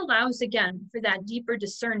 And that allows, again, for that deeper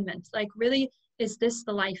discernment, like really, is this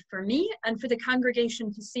the life for me? And for the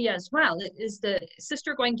congregation to see as well, is the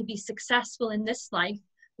sister going to be successful in this life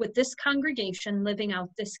with this congregation living out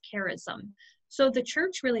this charism? So the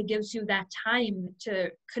church really gives you that time to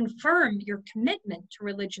confirm your commitment to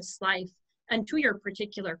religious life and to your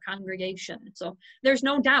particular congregation. So there's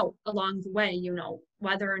no doubt along the way, you know,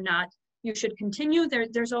 whether or not you should continue.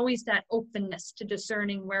 There's always that openness to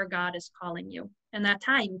discerning where God is calling you, and that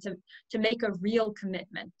time to make a real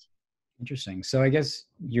commitment. Interesting. So I guess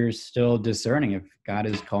you're still discerning if God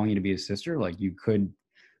is calling you to be a sister, like you could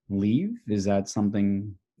leave. Is that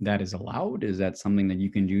something that is allowed? Is that something that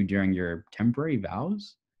you can do during your temporary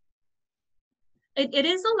vows? It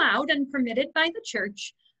is allowed and permitted by the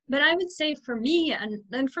church, but I would say for me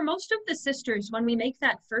and for most of the sisters, when we make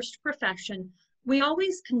that first profession, we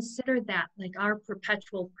always consider that like our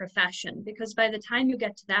perpetual profession, because by the time you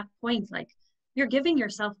get to that point, like, you're giving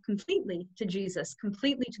yourself completely to Jesus,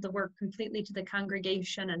 completely to the work, completely to the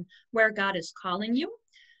congregation and where God is calling you.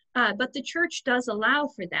 But the church does allow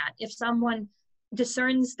for that. If someone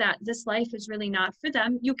discerns that this life is really not for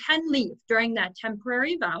them, you can leave during that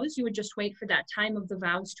temporary vows. You would just wait for that time of the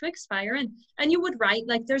vows to expire, and you would write,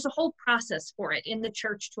 like, there's a whole process for it in the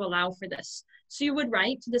church to allow for this. So you would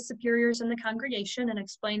write to the superiors in the congregation and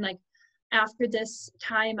explain, like, after this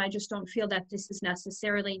time, I just don't feel that this is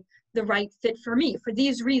necessarily the right fit for me for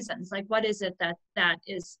these reasons. Like, what is it that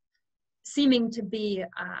is seeming to be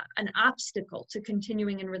an obstacle to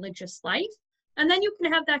continuing in religious life? And then you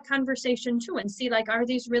can have that conversation too and see, like, are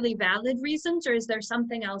these really valid reasons, or is there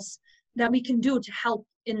something else that we can do to help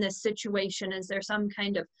in this situation? Is there some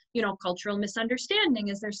kind of, cultural misunderstanding?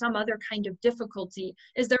 Is there some other kind of difficulty?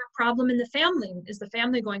 Is there a problem in the family? Is the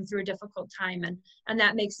family going through a difficult time? And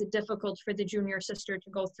that makes it difficult for the junior sister to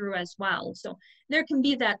go through as well. So there can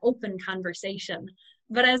be that open conversation.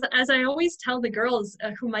 But as I always tell the girls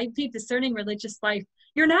who might be discerning religious life,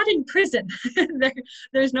 you're not in prison.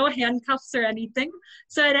 There's no handcuffs or anything.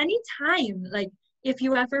 So at any time, like if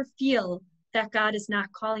you ever feel that God is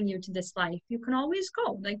not calling you to this life, you can always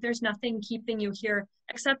go. Like there's nothing keeping you here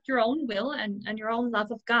except your own will and your own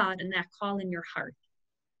love of God and that call in your heart.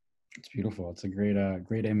 It's beautiful. It's a great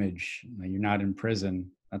image. You're not in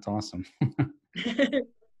prison. That's awesome.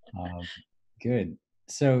 Good.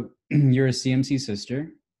 So you're a CMC sister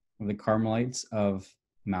of the Carmelites of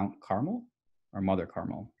Mount Carmel or Mother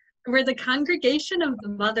Carmel? We're the Congregation of the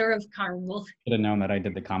Mother of Carmel. Should have known that I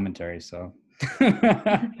did the commentary, so.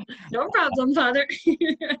 No problem, Father.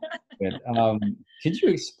 Good. Could you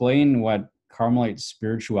explain what Carmelite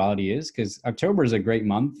spirituality is? Because October is a great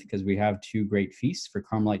month because we have two great feasts for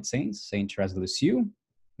Carmelite saints, Saint Therese of Lisieux,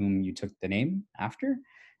 whom you took the name after.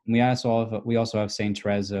 And we also have Saint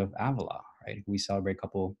Therese of Avila, right, who we celebrate a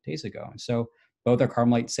couple days ago. And so both are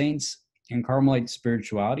Carmelite saints, and Carmelite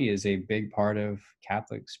spirituality is a big part of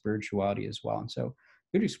Catholic spirituality as well. And so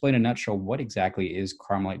could you explain in a nutshell what exactly is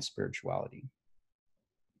Carmelite spirituality?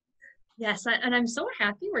 Yes, and I'm so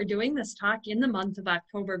happy we're doing this talk in the month of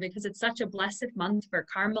October because it's such a blessed month for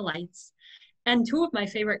Carmelites. And two of my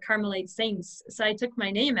favorite Carmelite saints, so I took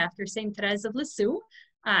my name after Saint Therese of Lisieux.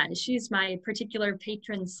 She's my particular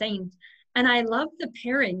patron saint. And I love the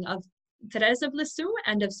pairing of Therese of Lisieux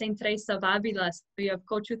and of Saint Therese of Avila. So you have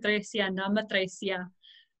Kochu Tresia, Nama Tresia.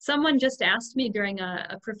 Someone just asked me during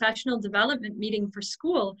a professional development meeting for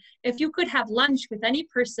school, if you could have lunch with any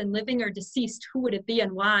person living or deceased, who would it be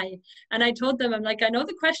and why? And I told them, I'm like, I know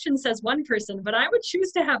the question says one person, but I would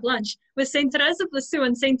choose to have lunch with Saint Therese of Lisieux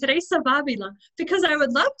and Saint Therese of Avila, because I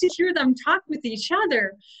would love to hear them talk with each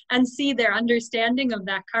other and see their understanding of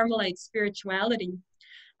that Carmelite spirituality.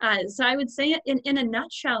 So I would say in a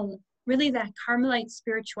nutshell, really that Carmelite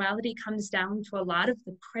spirituality comes down to a lot of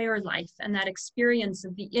the prayer life and that experience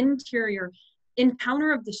of the interior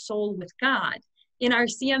encounter of the soul with God. In our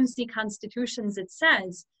CMC constitutions, it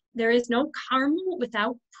says, there is no Carmel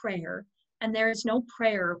without prayer, and there is no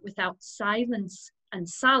prayer without silence and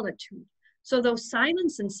solitude. So those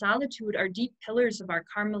silence and solitude are deep pillars of our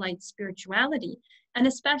Carmelite spirituality, and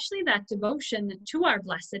especially that devotion to our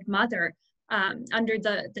Blessed Mother. Under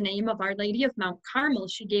the name of Our Lady of Mount Carmel,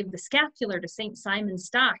 she gave the scapular to St. Simon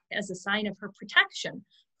Stock as a sign of her protection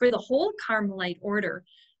for the whole Carmelite order.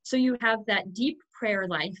 So you have that deep prayer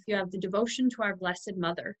life, you have the devotion to our Blessed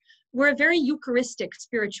Mother. We're a very Eucharistic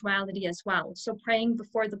spirituality as well. So praying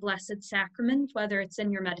before the Blessed Sacrament, whether it's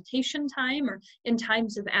in your meditation time or in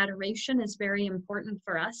times of adoration, is very important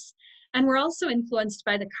for us. And we're also influenced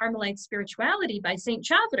by the Carmelite spirituality by St.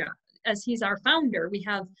 Chavra, as he's our founder. We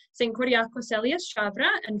have St. Kuriakos Elias Chavra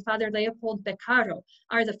and Father Leopold Beccaro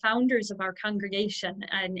are the founders of our congregation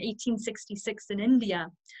in 1866 in India.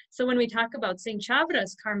 So when we talk about St.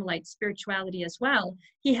 Chavra's Carmelite spirituality as well,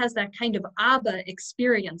 he has that kind of Abba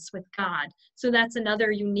experience with God. So that's another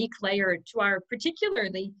unique layer to our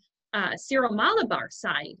particularly Syro-Malabar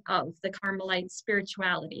side of the Carmelite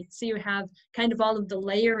spirituality. So you have kind of all of the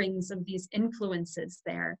layerings of these influences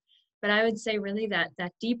there. But I would say really that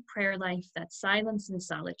deep prayer life, that silence and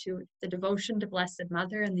solitude, the devotion to Blessed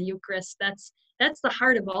Mother and the Eucharist, that's the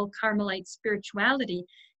heart of all Carmelite spirituality.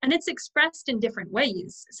 And it's expressed in different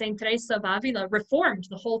ways. Saint Teresa of Avila reformed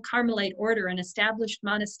the whole Carmelite order and established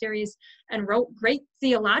monasteries and wrote great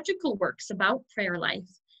theological works about prayer life.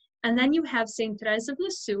 And then you have Saint Therese of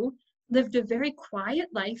Lisieux, lived a very quiet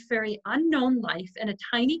life, very unknown life in a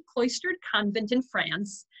tiny cloistered convent in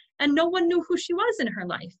France, and no one knew who she was in her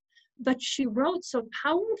life. But she wrote so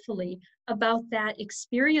powerfully about that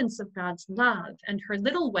experience of God's love and her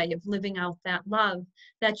little way of living out that love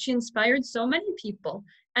that she inspired so many people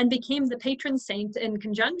and became the patron saint in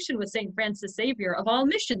conjunction with St. Francis Xavier of all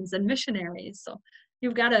missions and missionaries. So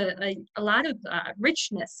you've got a lot of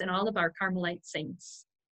richness in all of our Carmelite saints.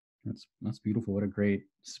 That's beautiful. What a great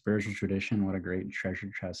spiritual tradition. What a great treasure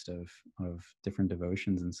chest of different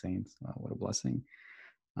devotions and saints. Wow, what a blessing.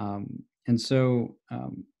 And so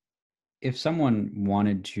if someone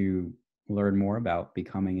wanted to learn more about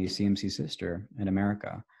becoming a CMC sister in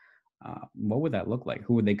America, what would that look like?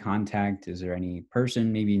 Who would they contact? Is there any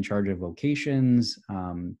person maybe in charge of vocations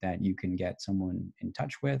that you can get someone in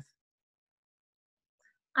touch with?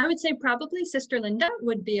 I would say probably Sister Linda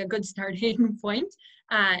would be a good starting point,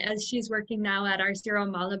 as she's working now at our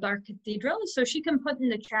Syro-Malabar Cathedral. So she can put in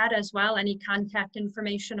the chat as well any contact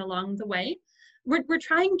information along the way. We're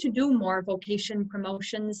trying to do more vocation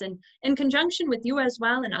promotions, and in conjunction with you as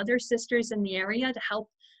well and other sisters in the area, to help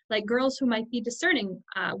like girls who might be discerning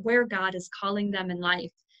where God is calling them in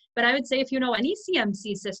life. But I would say if you know any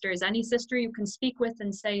CMC sisters, any sister you can speak with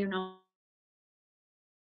and say, you know,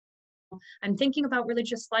 I'm thinking about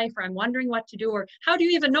religious life, or I'm wondering what to do, or how do you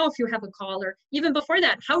even know if you have a call, or even before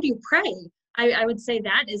that, how do you pray? I would say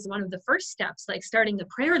that is one of the first steps, like starting the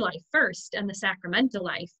prayer life first and the sacramental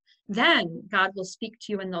life. Then God will speak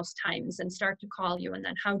to you in those times and start to call you. And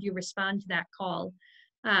then how do you respond to that call?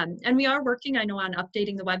 And we are working, I know, on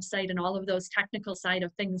updating the website and all of those technical side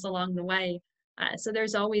of things along the way. So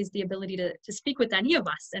there's always the ability to speak with any of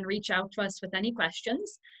us and reach out to us with any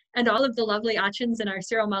questions. And all of the lovely Achans in our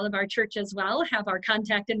Syro-Malabar Church as well have our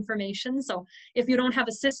contact information. So if you don't have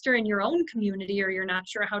a sister in your own community, or you're not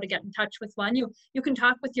sure how to get in touch with one, you can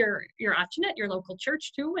talk with your Achan at your local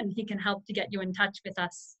church too, and he can help to get you in touch with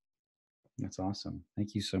us. That's awesome.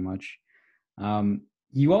 Thank you so much.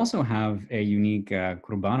 You also have a unique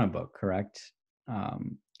Kurbana book, correct?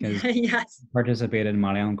 Yes. You participated in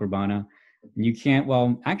Malayalam Kurbana. You can't,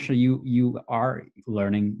 well, actually, you are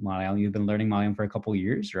learning Malayalam. You've been learning Malayalam for a couple of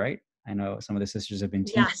years, right? I know some of the sisters have been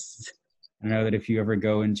teaching. Yes. I know that if you ever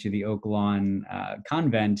go into the Oak Lawn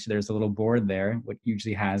convent, there's a little board there, which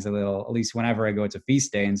usually has a little, at least whenever I go, it's a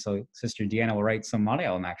feast day. And so Sister Deanna will write some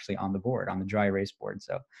Malayalam actually on the board, on the dry erase board.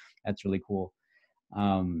 So that's really cool.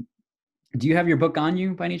 Do you have your book on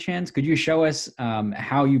you by any chance? Could you show us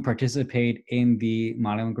how you participate in the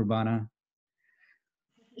Malayalam Kurbana?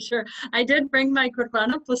 Sure. I did bring my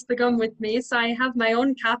Kurbana Pustakam with me, so I have my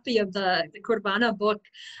own copy of the Kurbana book.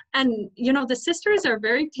 And, you know, the sisters are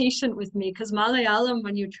very patient with me, because Malayalam,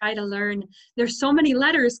 when you try to learn, there's so many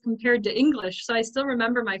letters compared to English. So I still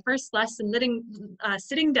remember my first lesson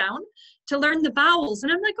sitting down to learn the vowels.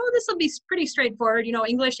 And I'm like, oh, this will be pretty straightforward. You know,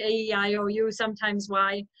 English, A, E, I, O, U, sometimes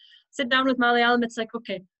Y. Sit down with Malayalam, it's like,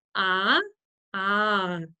 okay,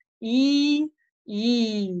 E,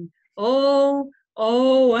 O,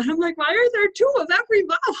 oh, and I'm like, why are there two of every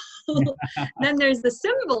vowel? Then there's the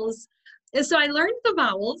symbols. So I learned the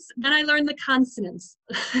vowels, then I learned the consonants.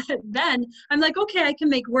 Then I'm like, okay, I can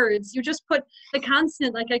make words. You just put the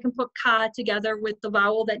consonant, like I can put ka together with the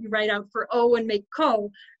vowel that you write out for O and make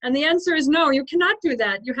ko. And the answer is no, you cannot do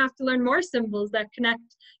that. You have to learn more symbols that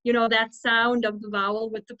connect, you know, that sound of the vowel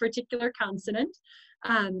with the particular consonant.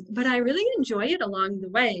 But I really enjoy it along the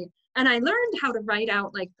way. And I learned how to write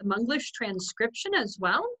out like the Manglish transcription as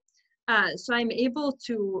well. So I'm able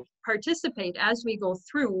to participate as we go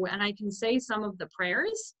through, and I can say some of the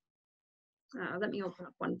prayers. Let me open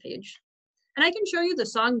up one page. And I can show you the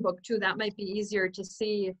songbook too. That might be easier to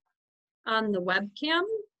see on the webcam.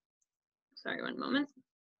 Sorry, one moment.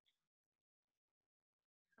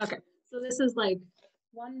 Okay, so this is like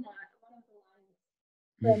one of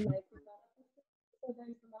the lines from my so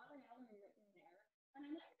there's the Malayalam written there. And I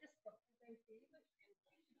like this book because there's the English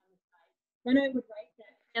translation on the side. Then I would write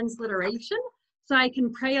that transliteration so I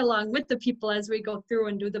can pray along with the people as we go through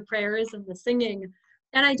and do the prayers and the singing.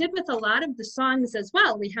 And I did with a lot of the songs as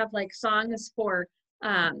well. We have like songs for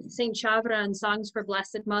Saint Chavra and songs for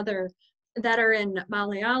Blessed Mother that are in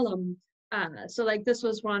Malayalam. So like this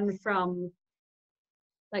was one from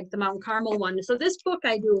like the Mount Carmel one. So this book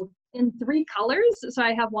I do in 3 colors. So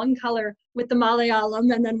I have one color with the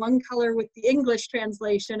Malayalam, and then one color with the English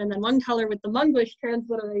translation, and then one color with the Manglish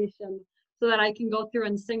transliteration, so that I can go through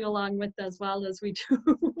and sing along with as well as we do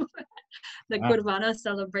the Kurbana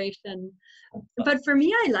celebration. But for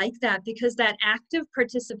me, I like that because that active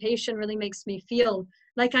participation really makes me feel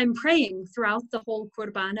like I'm praying throughout the whole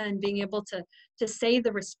Kurbana and being able to say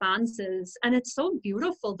the responses. And it's so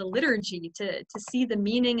beautiful, the liturgy, to see the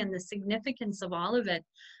meaning and the significance of all of it.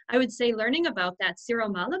 I would say learning about that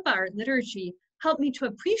Syro-Malabar liturgy helped me to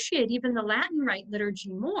appreciate even the Latin Rite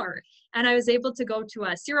liturgy more. And I was able to go to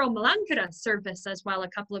a Syro-Malankara service as well a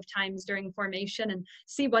couple of times during formation and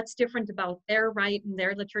see what's different about their rite and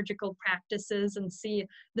their liturgical practices, and see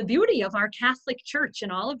the beauty of our Catholic Church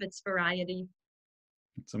in all of its variety.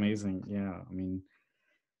 It's amazing. Yeah. I mean,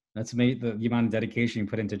 that's made the amount of dedication you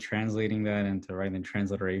put into translating that and to writing the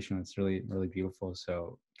transliteration. It's really, really beautiful.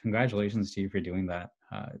 So congratulations to you for doing that.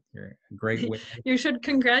 You're a great way. You should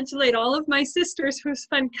congratulate all of my sisters who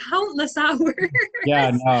spent countless hours.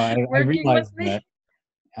 Yeah, no, I realized with me.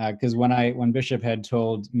 that because when Bishop had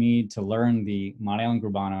told me to learn the Malayalam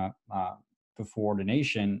Kurbana before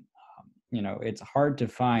ordination, you know, it's hard to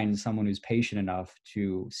find someone who's patient enough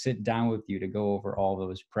to sit down with you to go over all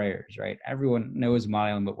those prayers, right? Everyone knows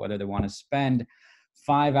Malayalam, but whether they want to spend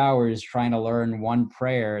 5 hours trying to learn one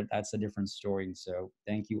prayer, that's a different story. And so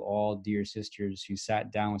thank you all, dear sisters who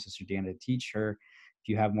sat down with Sister Deanna to teach her. If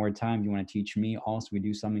you have more time, if you want to teach me, also we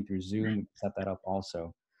do something through Zoom, we can set that up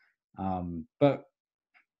also. But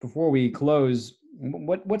before we close,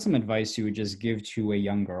 what's some advice you would just give to a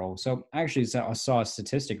young girl? So actually, I saw a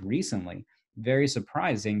statistic recently, very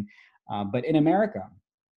surprising, but in America,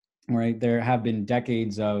 right, there have been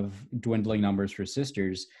decades of dwindling numbers for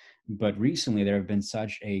sisters, but recently there have been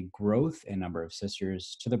such a growth in number of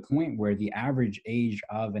sisters to the point where the average age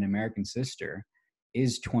of an American sister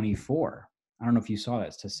is 24. I don't know if you saw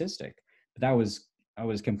that statistic, but that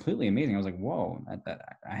was completely amazing. I was like, whoa,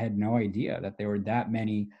 I had no idea that there were that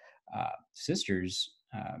many sisters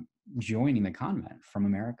joining the convent from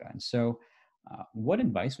America. And so what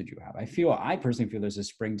advice would you have? I personally feel there's a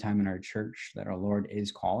springtime in our church that our Lord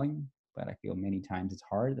is calling, but I feel many times it's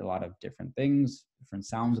hard. A lot of different things, different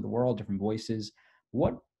sounds of the world, different voices.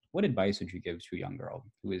 What advice would you give to a young girl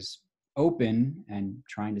who is open and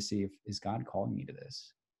trying to see if is God calling me to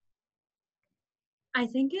this? I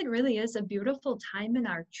think it really is a beautiful time in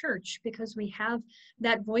our church because we have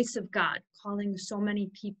that voice of God calling so many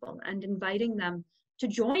people and inviting them to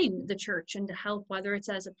join the church and to help, whether it's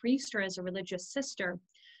as a priest or as a religious sister.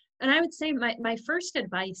 And I would say my first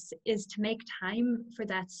advice is to make time for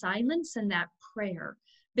that silence and that prayer,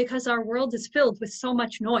 because our world is filled with so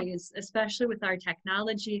much noise, especially with our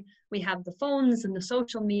technology. We have the phones and the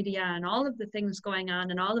social media and all of the things going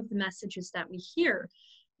on and all of the messages that we hear,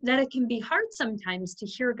 that it can be hard sometimes to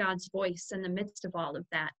hear God's voice in the midst of all of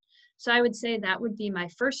that. So I would say that would be my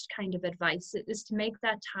first kind of advice, is to make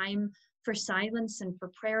that time for silence and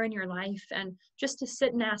for prayer in your life, and just to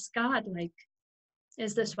sit and ask God, like,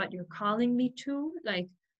 is this what you're calling me to? Like,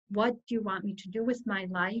 what do you want me to do with my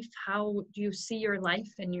life? How do you see your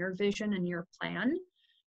life and your vision and your plan?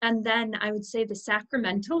 And then I would say the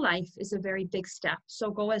sacramental life is a very big step. So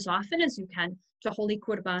go as often as you can to Holy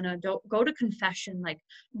Qurbana. Don't go to confession. Like,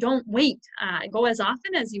 don't wait. Go as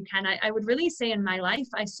often as you can. I would really say in my life,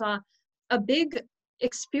 I saw a big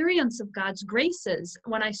experience of God's graces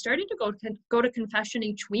when I started to go to confession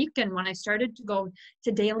each week, and when I started to go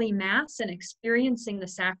to daily mass and experiencing the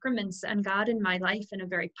sacraments and God in my life in a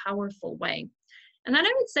very powerful way. And then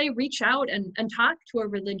I would say reach out and talk to a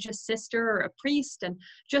religious sister or a priest, and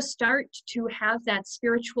just start to have that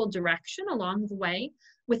spiritual direction along the way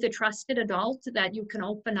with a trusted adult that you can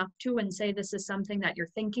open up to and say, this is something that you're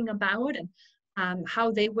thinking about, and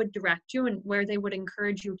how they would direct you and where they would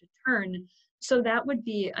encourage you to turn. So that would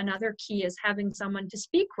be another key, is having someone to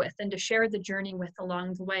speak with and to share the journey with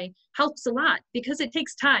along the way. Helps a lot because it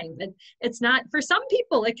takes time. It's not, for some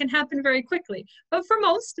people, it can happen very quickly. But for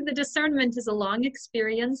most, the discernment is a long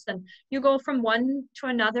experience, and you go from one to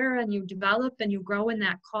another and you develop and you grow in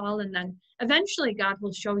that call. And then eventually God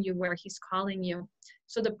will show you where he's calling you.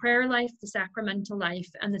 So the prayer life, the sacramental life,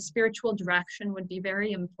 and the spiritual direction would be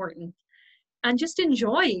very important. And just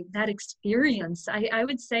enjoy that experience. I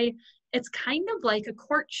would say it's kind of like a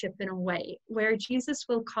courtship in a way, where Jesus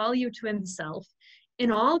will call you to himself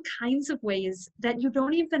in all kinds of ways that you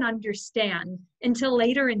don't even understand until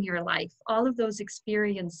later in your life, all of those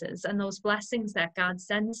experiences and those blessings that God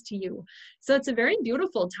sends to you. So it's a very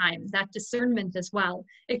beautiful time, that discernment as well.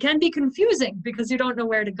 It can be confusing because you don't know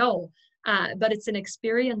where to go, but it's an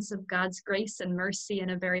experience of God's grace and mercy in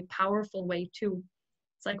a very powerful way too.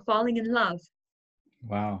 It's like falling in love.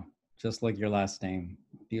 Wow. Just like your last name.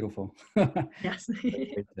 Beautiful. Yes.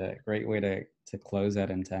 Great way to close that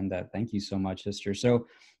and to end that. Thank you so much, sister. So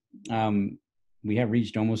we have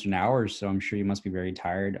reached almost an hour, so I'm sure you must be very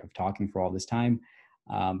tired of talking for all this time.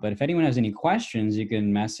 But if anyone has any questions, you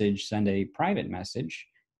can send a private message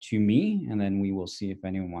to me, and then we will see if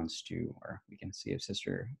anyone wants to, or we can see if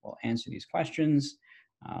sister will answer these questions.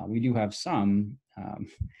 We do have some.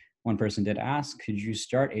 One person did ask, could you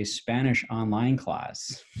start a Spanish online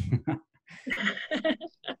class?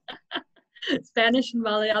 Spanish and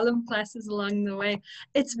Malayalam classes along the way.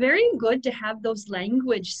 It's very good to have those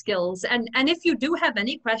language skills. And if you do have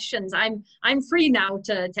any questions, I'm free now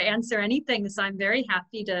to answer anything. So I'm very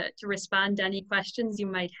happy to respond to any questions you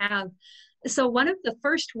might have. So one of the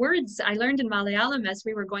first words I learned in Malayalam as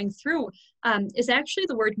we were going through is actually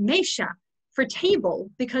the word mesha. for table,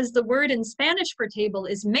 because the word in Spanish for table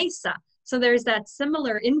is mesa. So there's that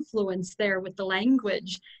similar influence there with the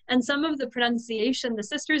language. And some of the pronunciation, the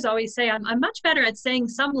sisters always say, I'm much better at saying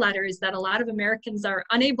some letters that a lot of Americans are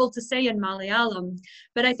unable to say in Malayalam.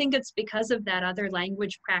 But I think it's because of that other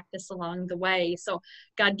language practice along the way. So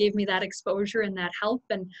God gave me that exposure and that help.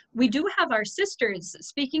 And we do have our sisters,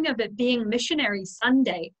 speaking of it being Missionary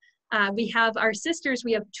Sunday, we have our sisters,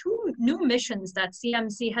 we have 2 new missions that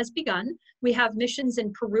CMC has begun. We have missions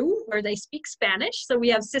in Peru where they speak Spanish. So we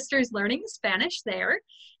have sisters learning Spanish there.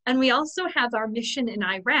 And we also have our mission in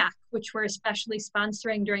Iraq, which we're especially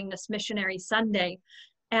sponsoring during this Missionary Sunday.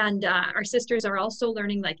 And our sisters are also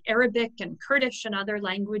learning like Arabic and Kurdish and other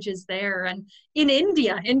languages there. And in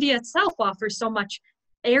India itself offers so much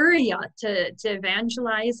area to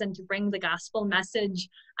evangelize and to bring the gospel message.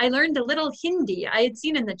 I learned a little Hindi. I had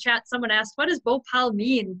seen in the chat, someone asked, what does Bhopal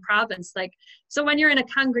mean, province? Like, so when you're in a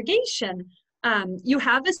congregation, you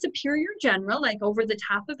have a superior general, like over the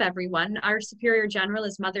top of everyone. Our superior general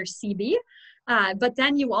is Mother Sibi. But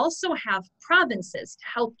then you also have provinces to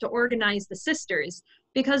help to organize the sisters,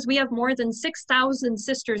 because we have more than 6,000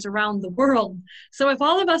 sisters around the world. So if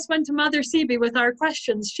all of us went to Mother Sibi with our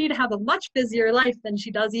questions, she'd have a much busier life than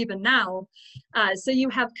she does even now. So you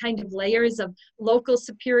have kind of layers of local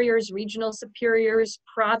superiors, regional superiors,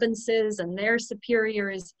 provinces, and their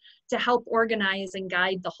superiors to help organize and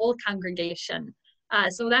guide the whole congregation.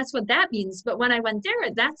 So that's what that means. But when I went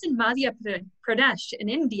there, that's in Madhya Pradesh in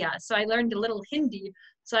India. So I learned a little Hindi.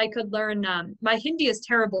 So I could learn, my Hindi is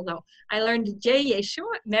terrible though. I learned Jai Yeshu,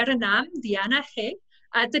 Mera Naam Deanna Hai.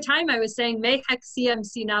 At the time I was saying May Hek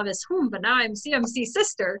CMC Navis Hum, but now I'm CMC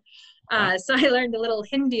sister. So I learned a little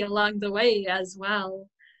Hindi along the way as well.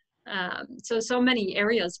 So many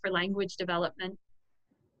areas for language development.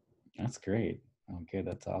 That's great. Okay,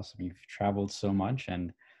 that's awesome. You've traveled so much,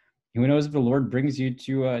 and who knows if the Lord brings you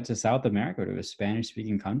to South America, to a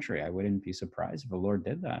Spanish-speaking country. I wouldn't be surprised if the Lord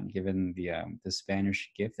did that, given the Spanish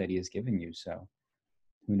gift that He has given you. So,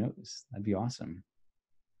 who knows? That'd be awesome.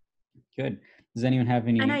 Good. Does anyone have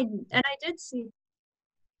any? And I did see.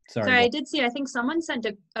 Sorry, I did see. I think someone sent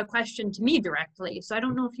a question to me directly. So I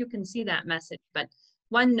don't know if you can see that message, but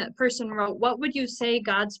one person wrote, "What would you say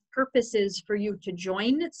God's purpose is for you to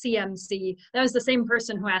join CMC?" That was the same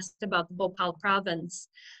person who asked about the Bhopal province.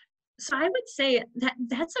 So I would say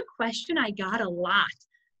that's a question I got a lot,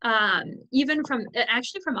 even from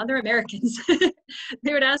other Americans.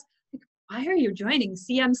 They would ask, why are you joining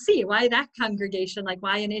CMC? Why that congregation? Like,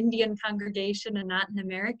 why an Indian congregation and not an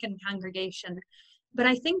American congregation? But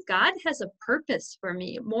I think God has a purpose for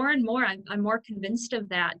me. More and more, I'm more convinced of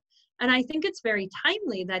that. And I think it's very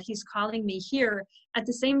timely that He's calling me here at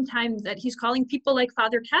the same time that He's calling people like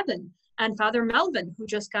Father Kevin and Father Melvin, who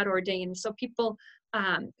just got ordained. So people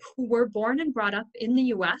who were born and brought up in the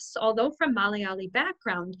US, although from Malayali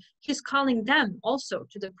background, He's calling them also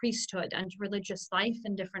to the priesthood and to religious life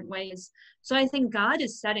in different ways. So I think God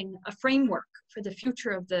is setting a framework for the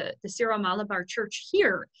future of the Syro-Malabar Church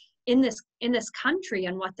here in this country,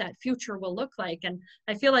 and what that future will look like. And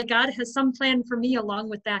I feel like God has some plan for me along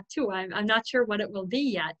with that too. I'm not sure what it will be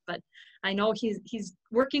yet, but I know he's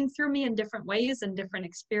working through me in different ways and different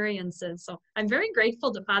experiences. So I'm very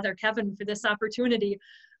grateful to Father Kevin for this opportunity.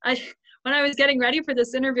 When I was getting ready for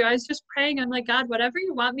this interview, I was just praying. I'm like, God, whatever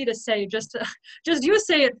you want me to say, just you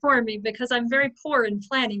say it for me, because I'm very poor in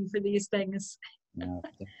planning for these things. No,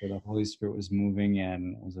 the Holy Spirit was moving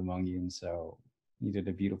and was among you, and so you did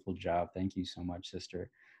a beautiful job. Thank you so much, sister.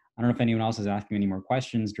 I don't know if anyone else is asking any more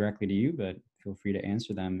questions directly to you, but feel free to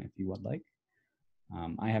answer them if you would like.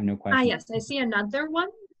 I have no questions. Yes, I see another one.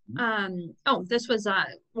 This was,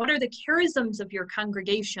 what are the charisms of your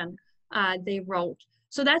congregation? They wrote.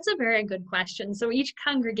 So that's a very good question. So each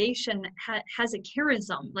congregation has a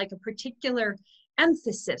charism, like a particular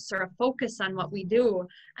emphasis or a focus on what we do.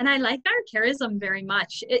 And I like our charism very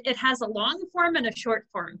much. It has a long form and a short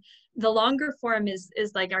form. The longer form is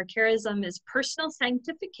like our charism is personal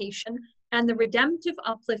sanctification and the redemptive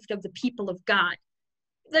uplift of the people of God.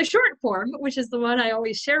 The short form, which is the one I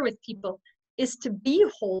always share with people, is to be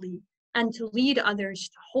holy and to lead others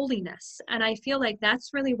to holiness. And I feel like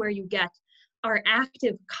that's really where you get our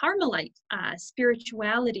active Carmelite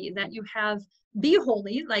spirituality, that you have be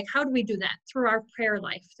holy. Like, how do we do that? Through our prayer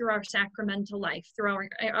life, through our sacramental life, through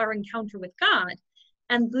our encounter with God,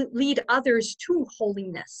 and lead others to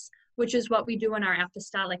holiness, which is what we do in our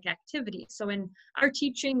apostolic activity. So in our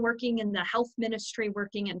teaching, working in the health ministry,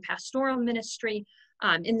 working in pastoral ministry,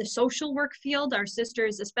 In the social work field, our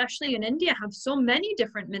sisters, especially in India, have so many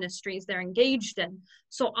different ministries they're engaged in.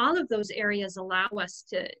 So all of those areas allow us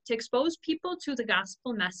to expose people to the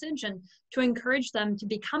gospel message and to encourage them to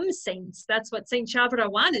become saints. That's what St.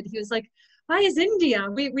 Chabra wanted. He was like, why is India?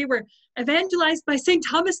 We were evangelized by St.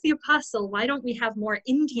 Thomas the Apostle. Why don't we have more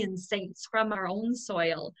Indian saints from our own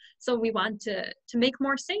soil? So we want to make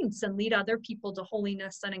more saints and lead other people to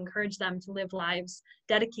holiness and encourage them to live lives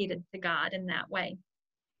dedicated to God in that way.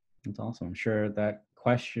 That's awesome. I'm sure that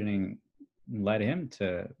questioning led him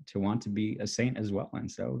to want to be a saint as well.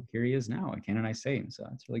 And so here he is now, a canonized saint. So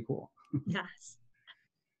that's really cool. Yes.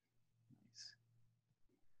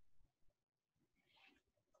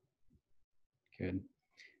 Good.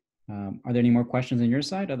 Are there any more questions on your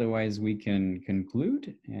side? Otherwise, we can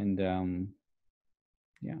conclude. And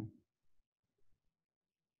yeah.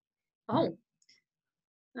 Oh.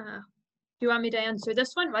 Do you want me to answer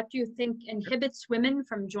this one? What do you think inhibits women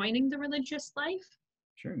from joining the religious life?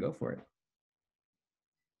 Sure, go for it.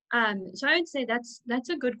 So I would say that's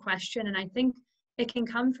a good question, and I think it can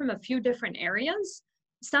come from a few different areas.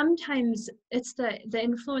 Sometimes it's the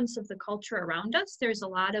influence of the culture around us. There's a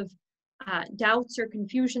lot of doubts or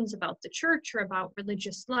confusions about the church or about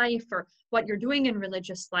religious life or what you're doing in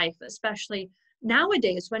religious life, especially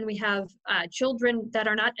nowadays when we have children that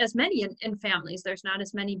are not as many in families. There's not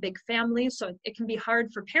as many big families, so it can be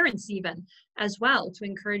hard for parents even as well to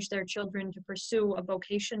encourage their children to pursue a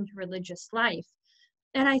vocation to religious life.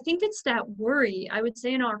 And I think it's that worry. I would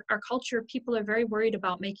say in our culture, people are very worried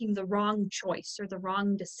about making the wrong choice or the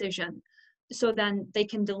wrong decision. So then they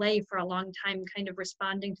can delay for a long time kind of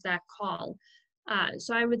responding to that call.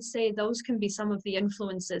 So I would say those can be some of the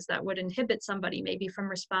influences that would inhibit somebody maybe from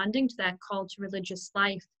responding to that call to religious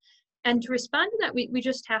life. And to respond to that, we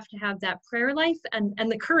just have to have that prayer life and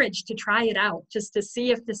the courage to try it out, just to see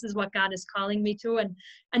if this is what God is calling me to, and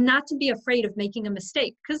not to be afraid of making a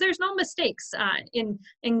mistake, because there's no mistakes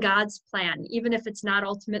in God's plan, even if it's not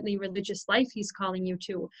ultimately religious life he's calling you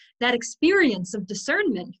to. That experience of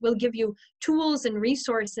discernment will give you tools and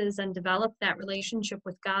resources and develop that relationship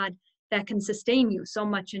with God that can sustain you so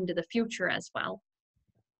much into the future as well.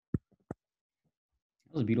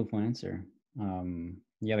 That was a beautiful answer.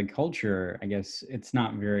 Yeah, the culture, I guess it's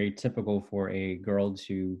not very typical for a girl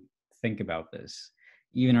to think about this.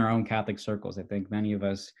 Even our own Catholic circles, I think many of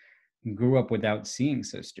us grew up without seeing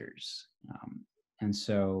sisters. And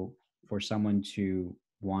so for someone to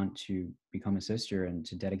want to become a sister and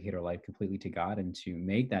to dedicate her life completely to God and to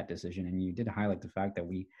make that decision, and you did highlight the fact that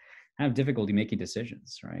we have difficulty making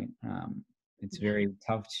decisions, right? It's very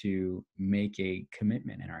tough to make a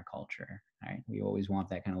commitment in our culture, right? We always want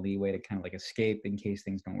that kind of leeway to kind of like escape in case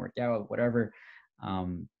things don't work out, whatever.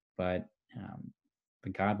 But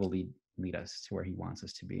God will lead us to where he wants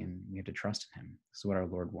us to be, and we have to trust in him. This is what our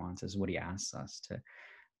Lord wants. This is what he asks us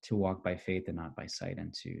to walk by faith and not by sight,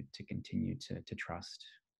 and to continue to trust.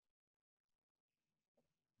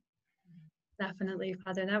 Definitely,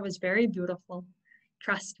 Father. That was very beautiful.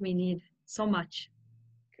 Trust we need so much.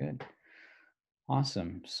 Good.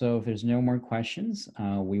 Awesome. So if there's no more questions,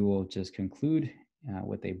 we will just conclude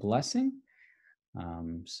with a blessing.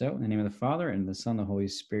 So in the name of the Father, and the Son, and the Holy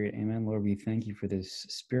Spirit, amen. Lord, we thank you for this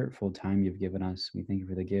spirit-filled time you've given us. We thank you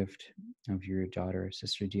for the gift of your daughter,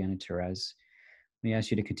 Sister Deanna Therese. We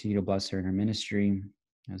ask you to continue to bless her in her ministry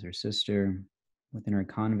as her sister, within her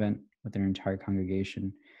convent, within her entire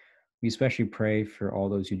congregation. We especially pray for all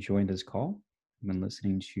those who joined this call, when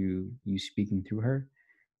listening to you speaking through her.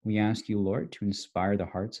 We ask you, Lord, to inspire the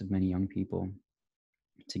hearts of many young people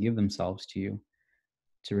to give themselves to you,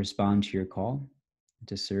 to respond to your call,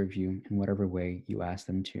 to serve you in whatever way you ask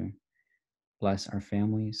them to. Bless our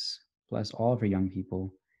families, bless all of our young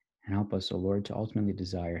people, and help us, O Lord, to ultimately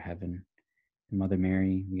desire heaven. And Mother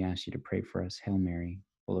Mary, we ask you to pray for us. Hail Mary,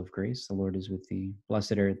 full of grace, the Lord is with thee.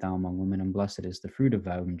 Blessed art thou among women, and blessed is the fruit of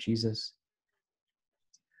thy womb, Jesus.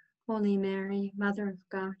 Holy Mary, Mother of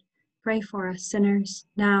God, pray for us sinners,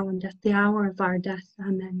 now and at the hour of our death.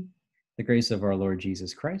 Amen. The grace of our Lord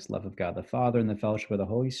Jesus Christ, love of God the Father, and the fellowship of the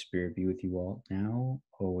Holy Spirit be with you all, now,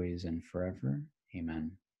 always, and forever.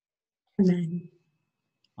 Amen. Amen.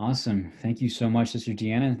 Awesome. Thank you so much, Sister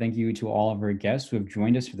Deanna, and thank you to all of our guests who have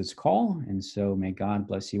joined us for this call. And so may God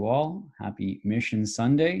bless you all. Happy Mission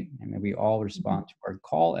Sunday, and may we all respond to our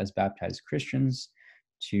call as baptized Christians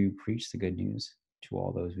to preach the good news to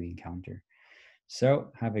all those we encounter.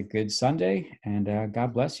 So have a good Sunday, and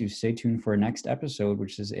God bless you. Stay tuned for our next episode,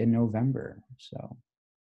 which is in November. So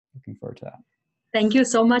looking forward to that. Thank you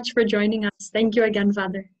so much for joining us. Thank you again,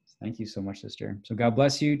 Father. Thank you so much, Sister. So God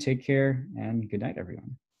bless you. Take care, and good night,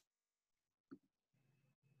 everyone.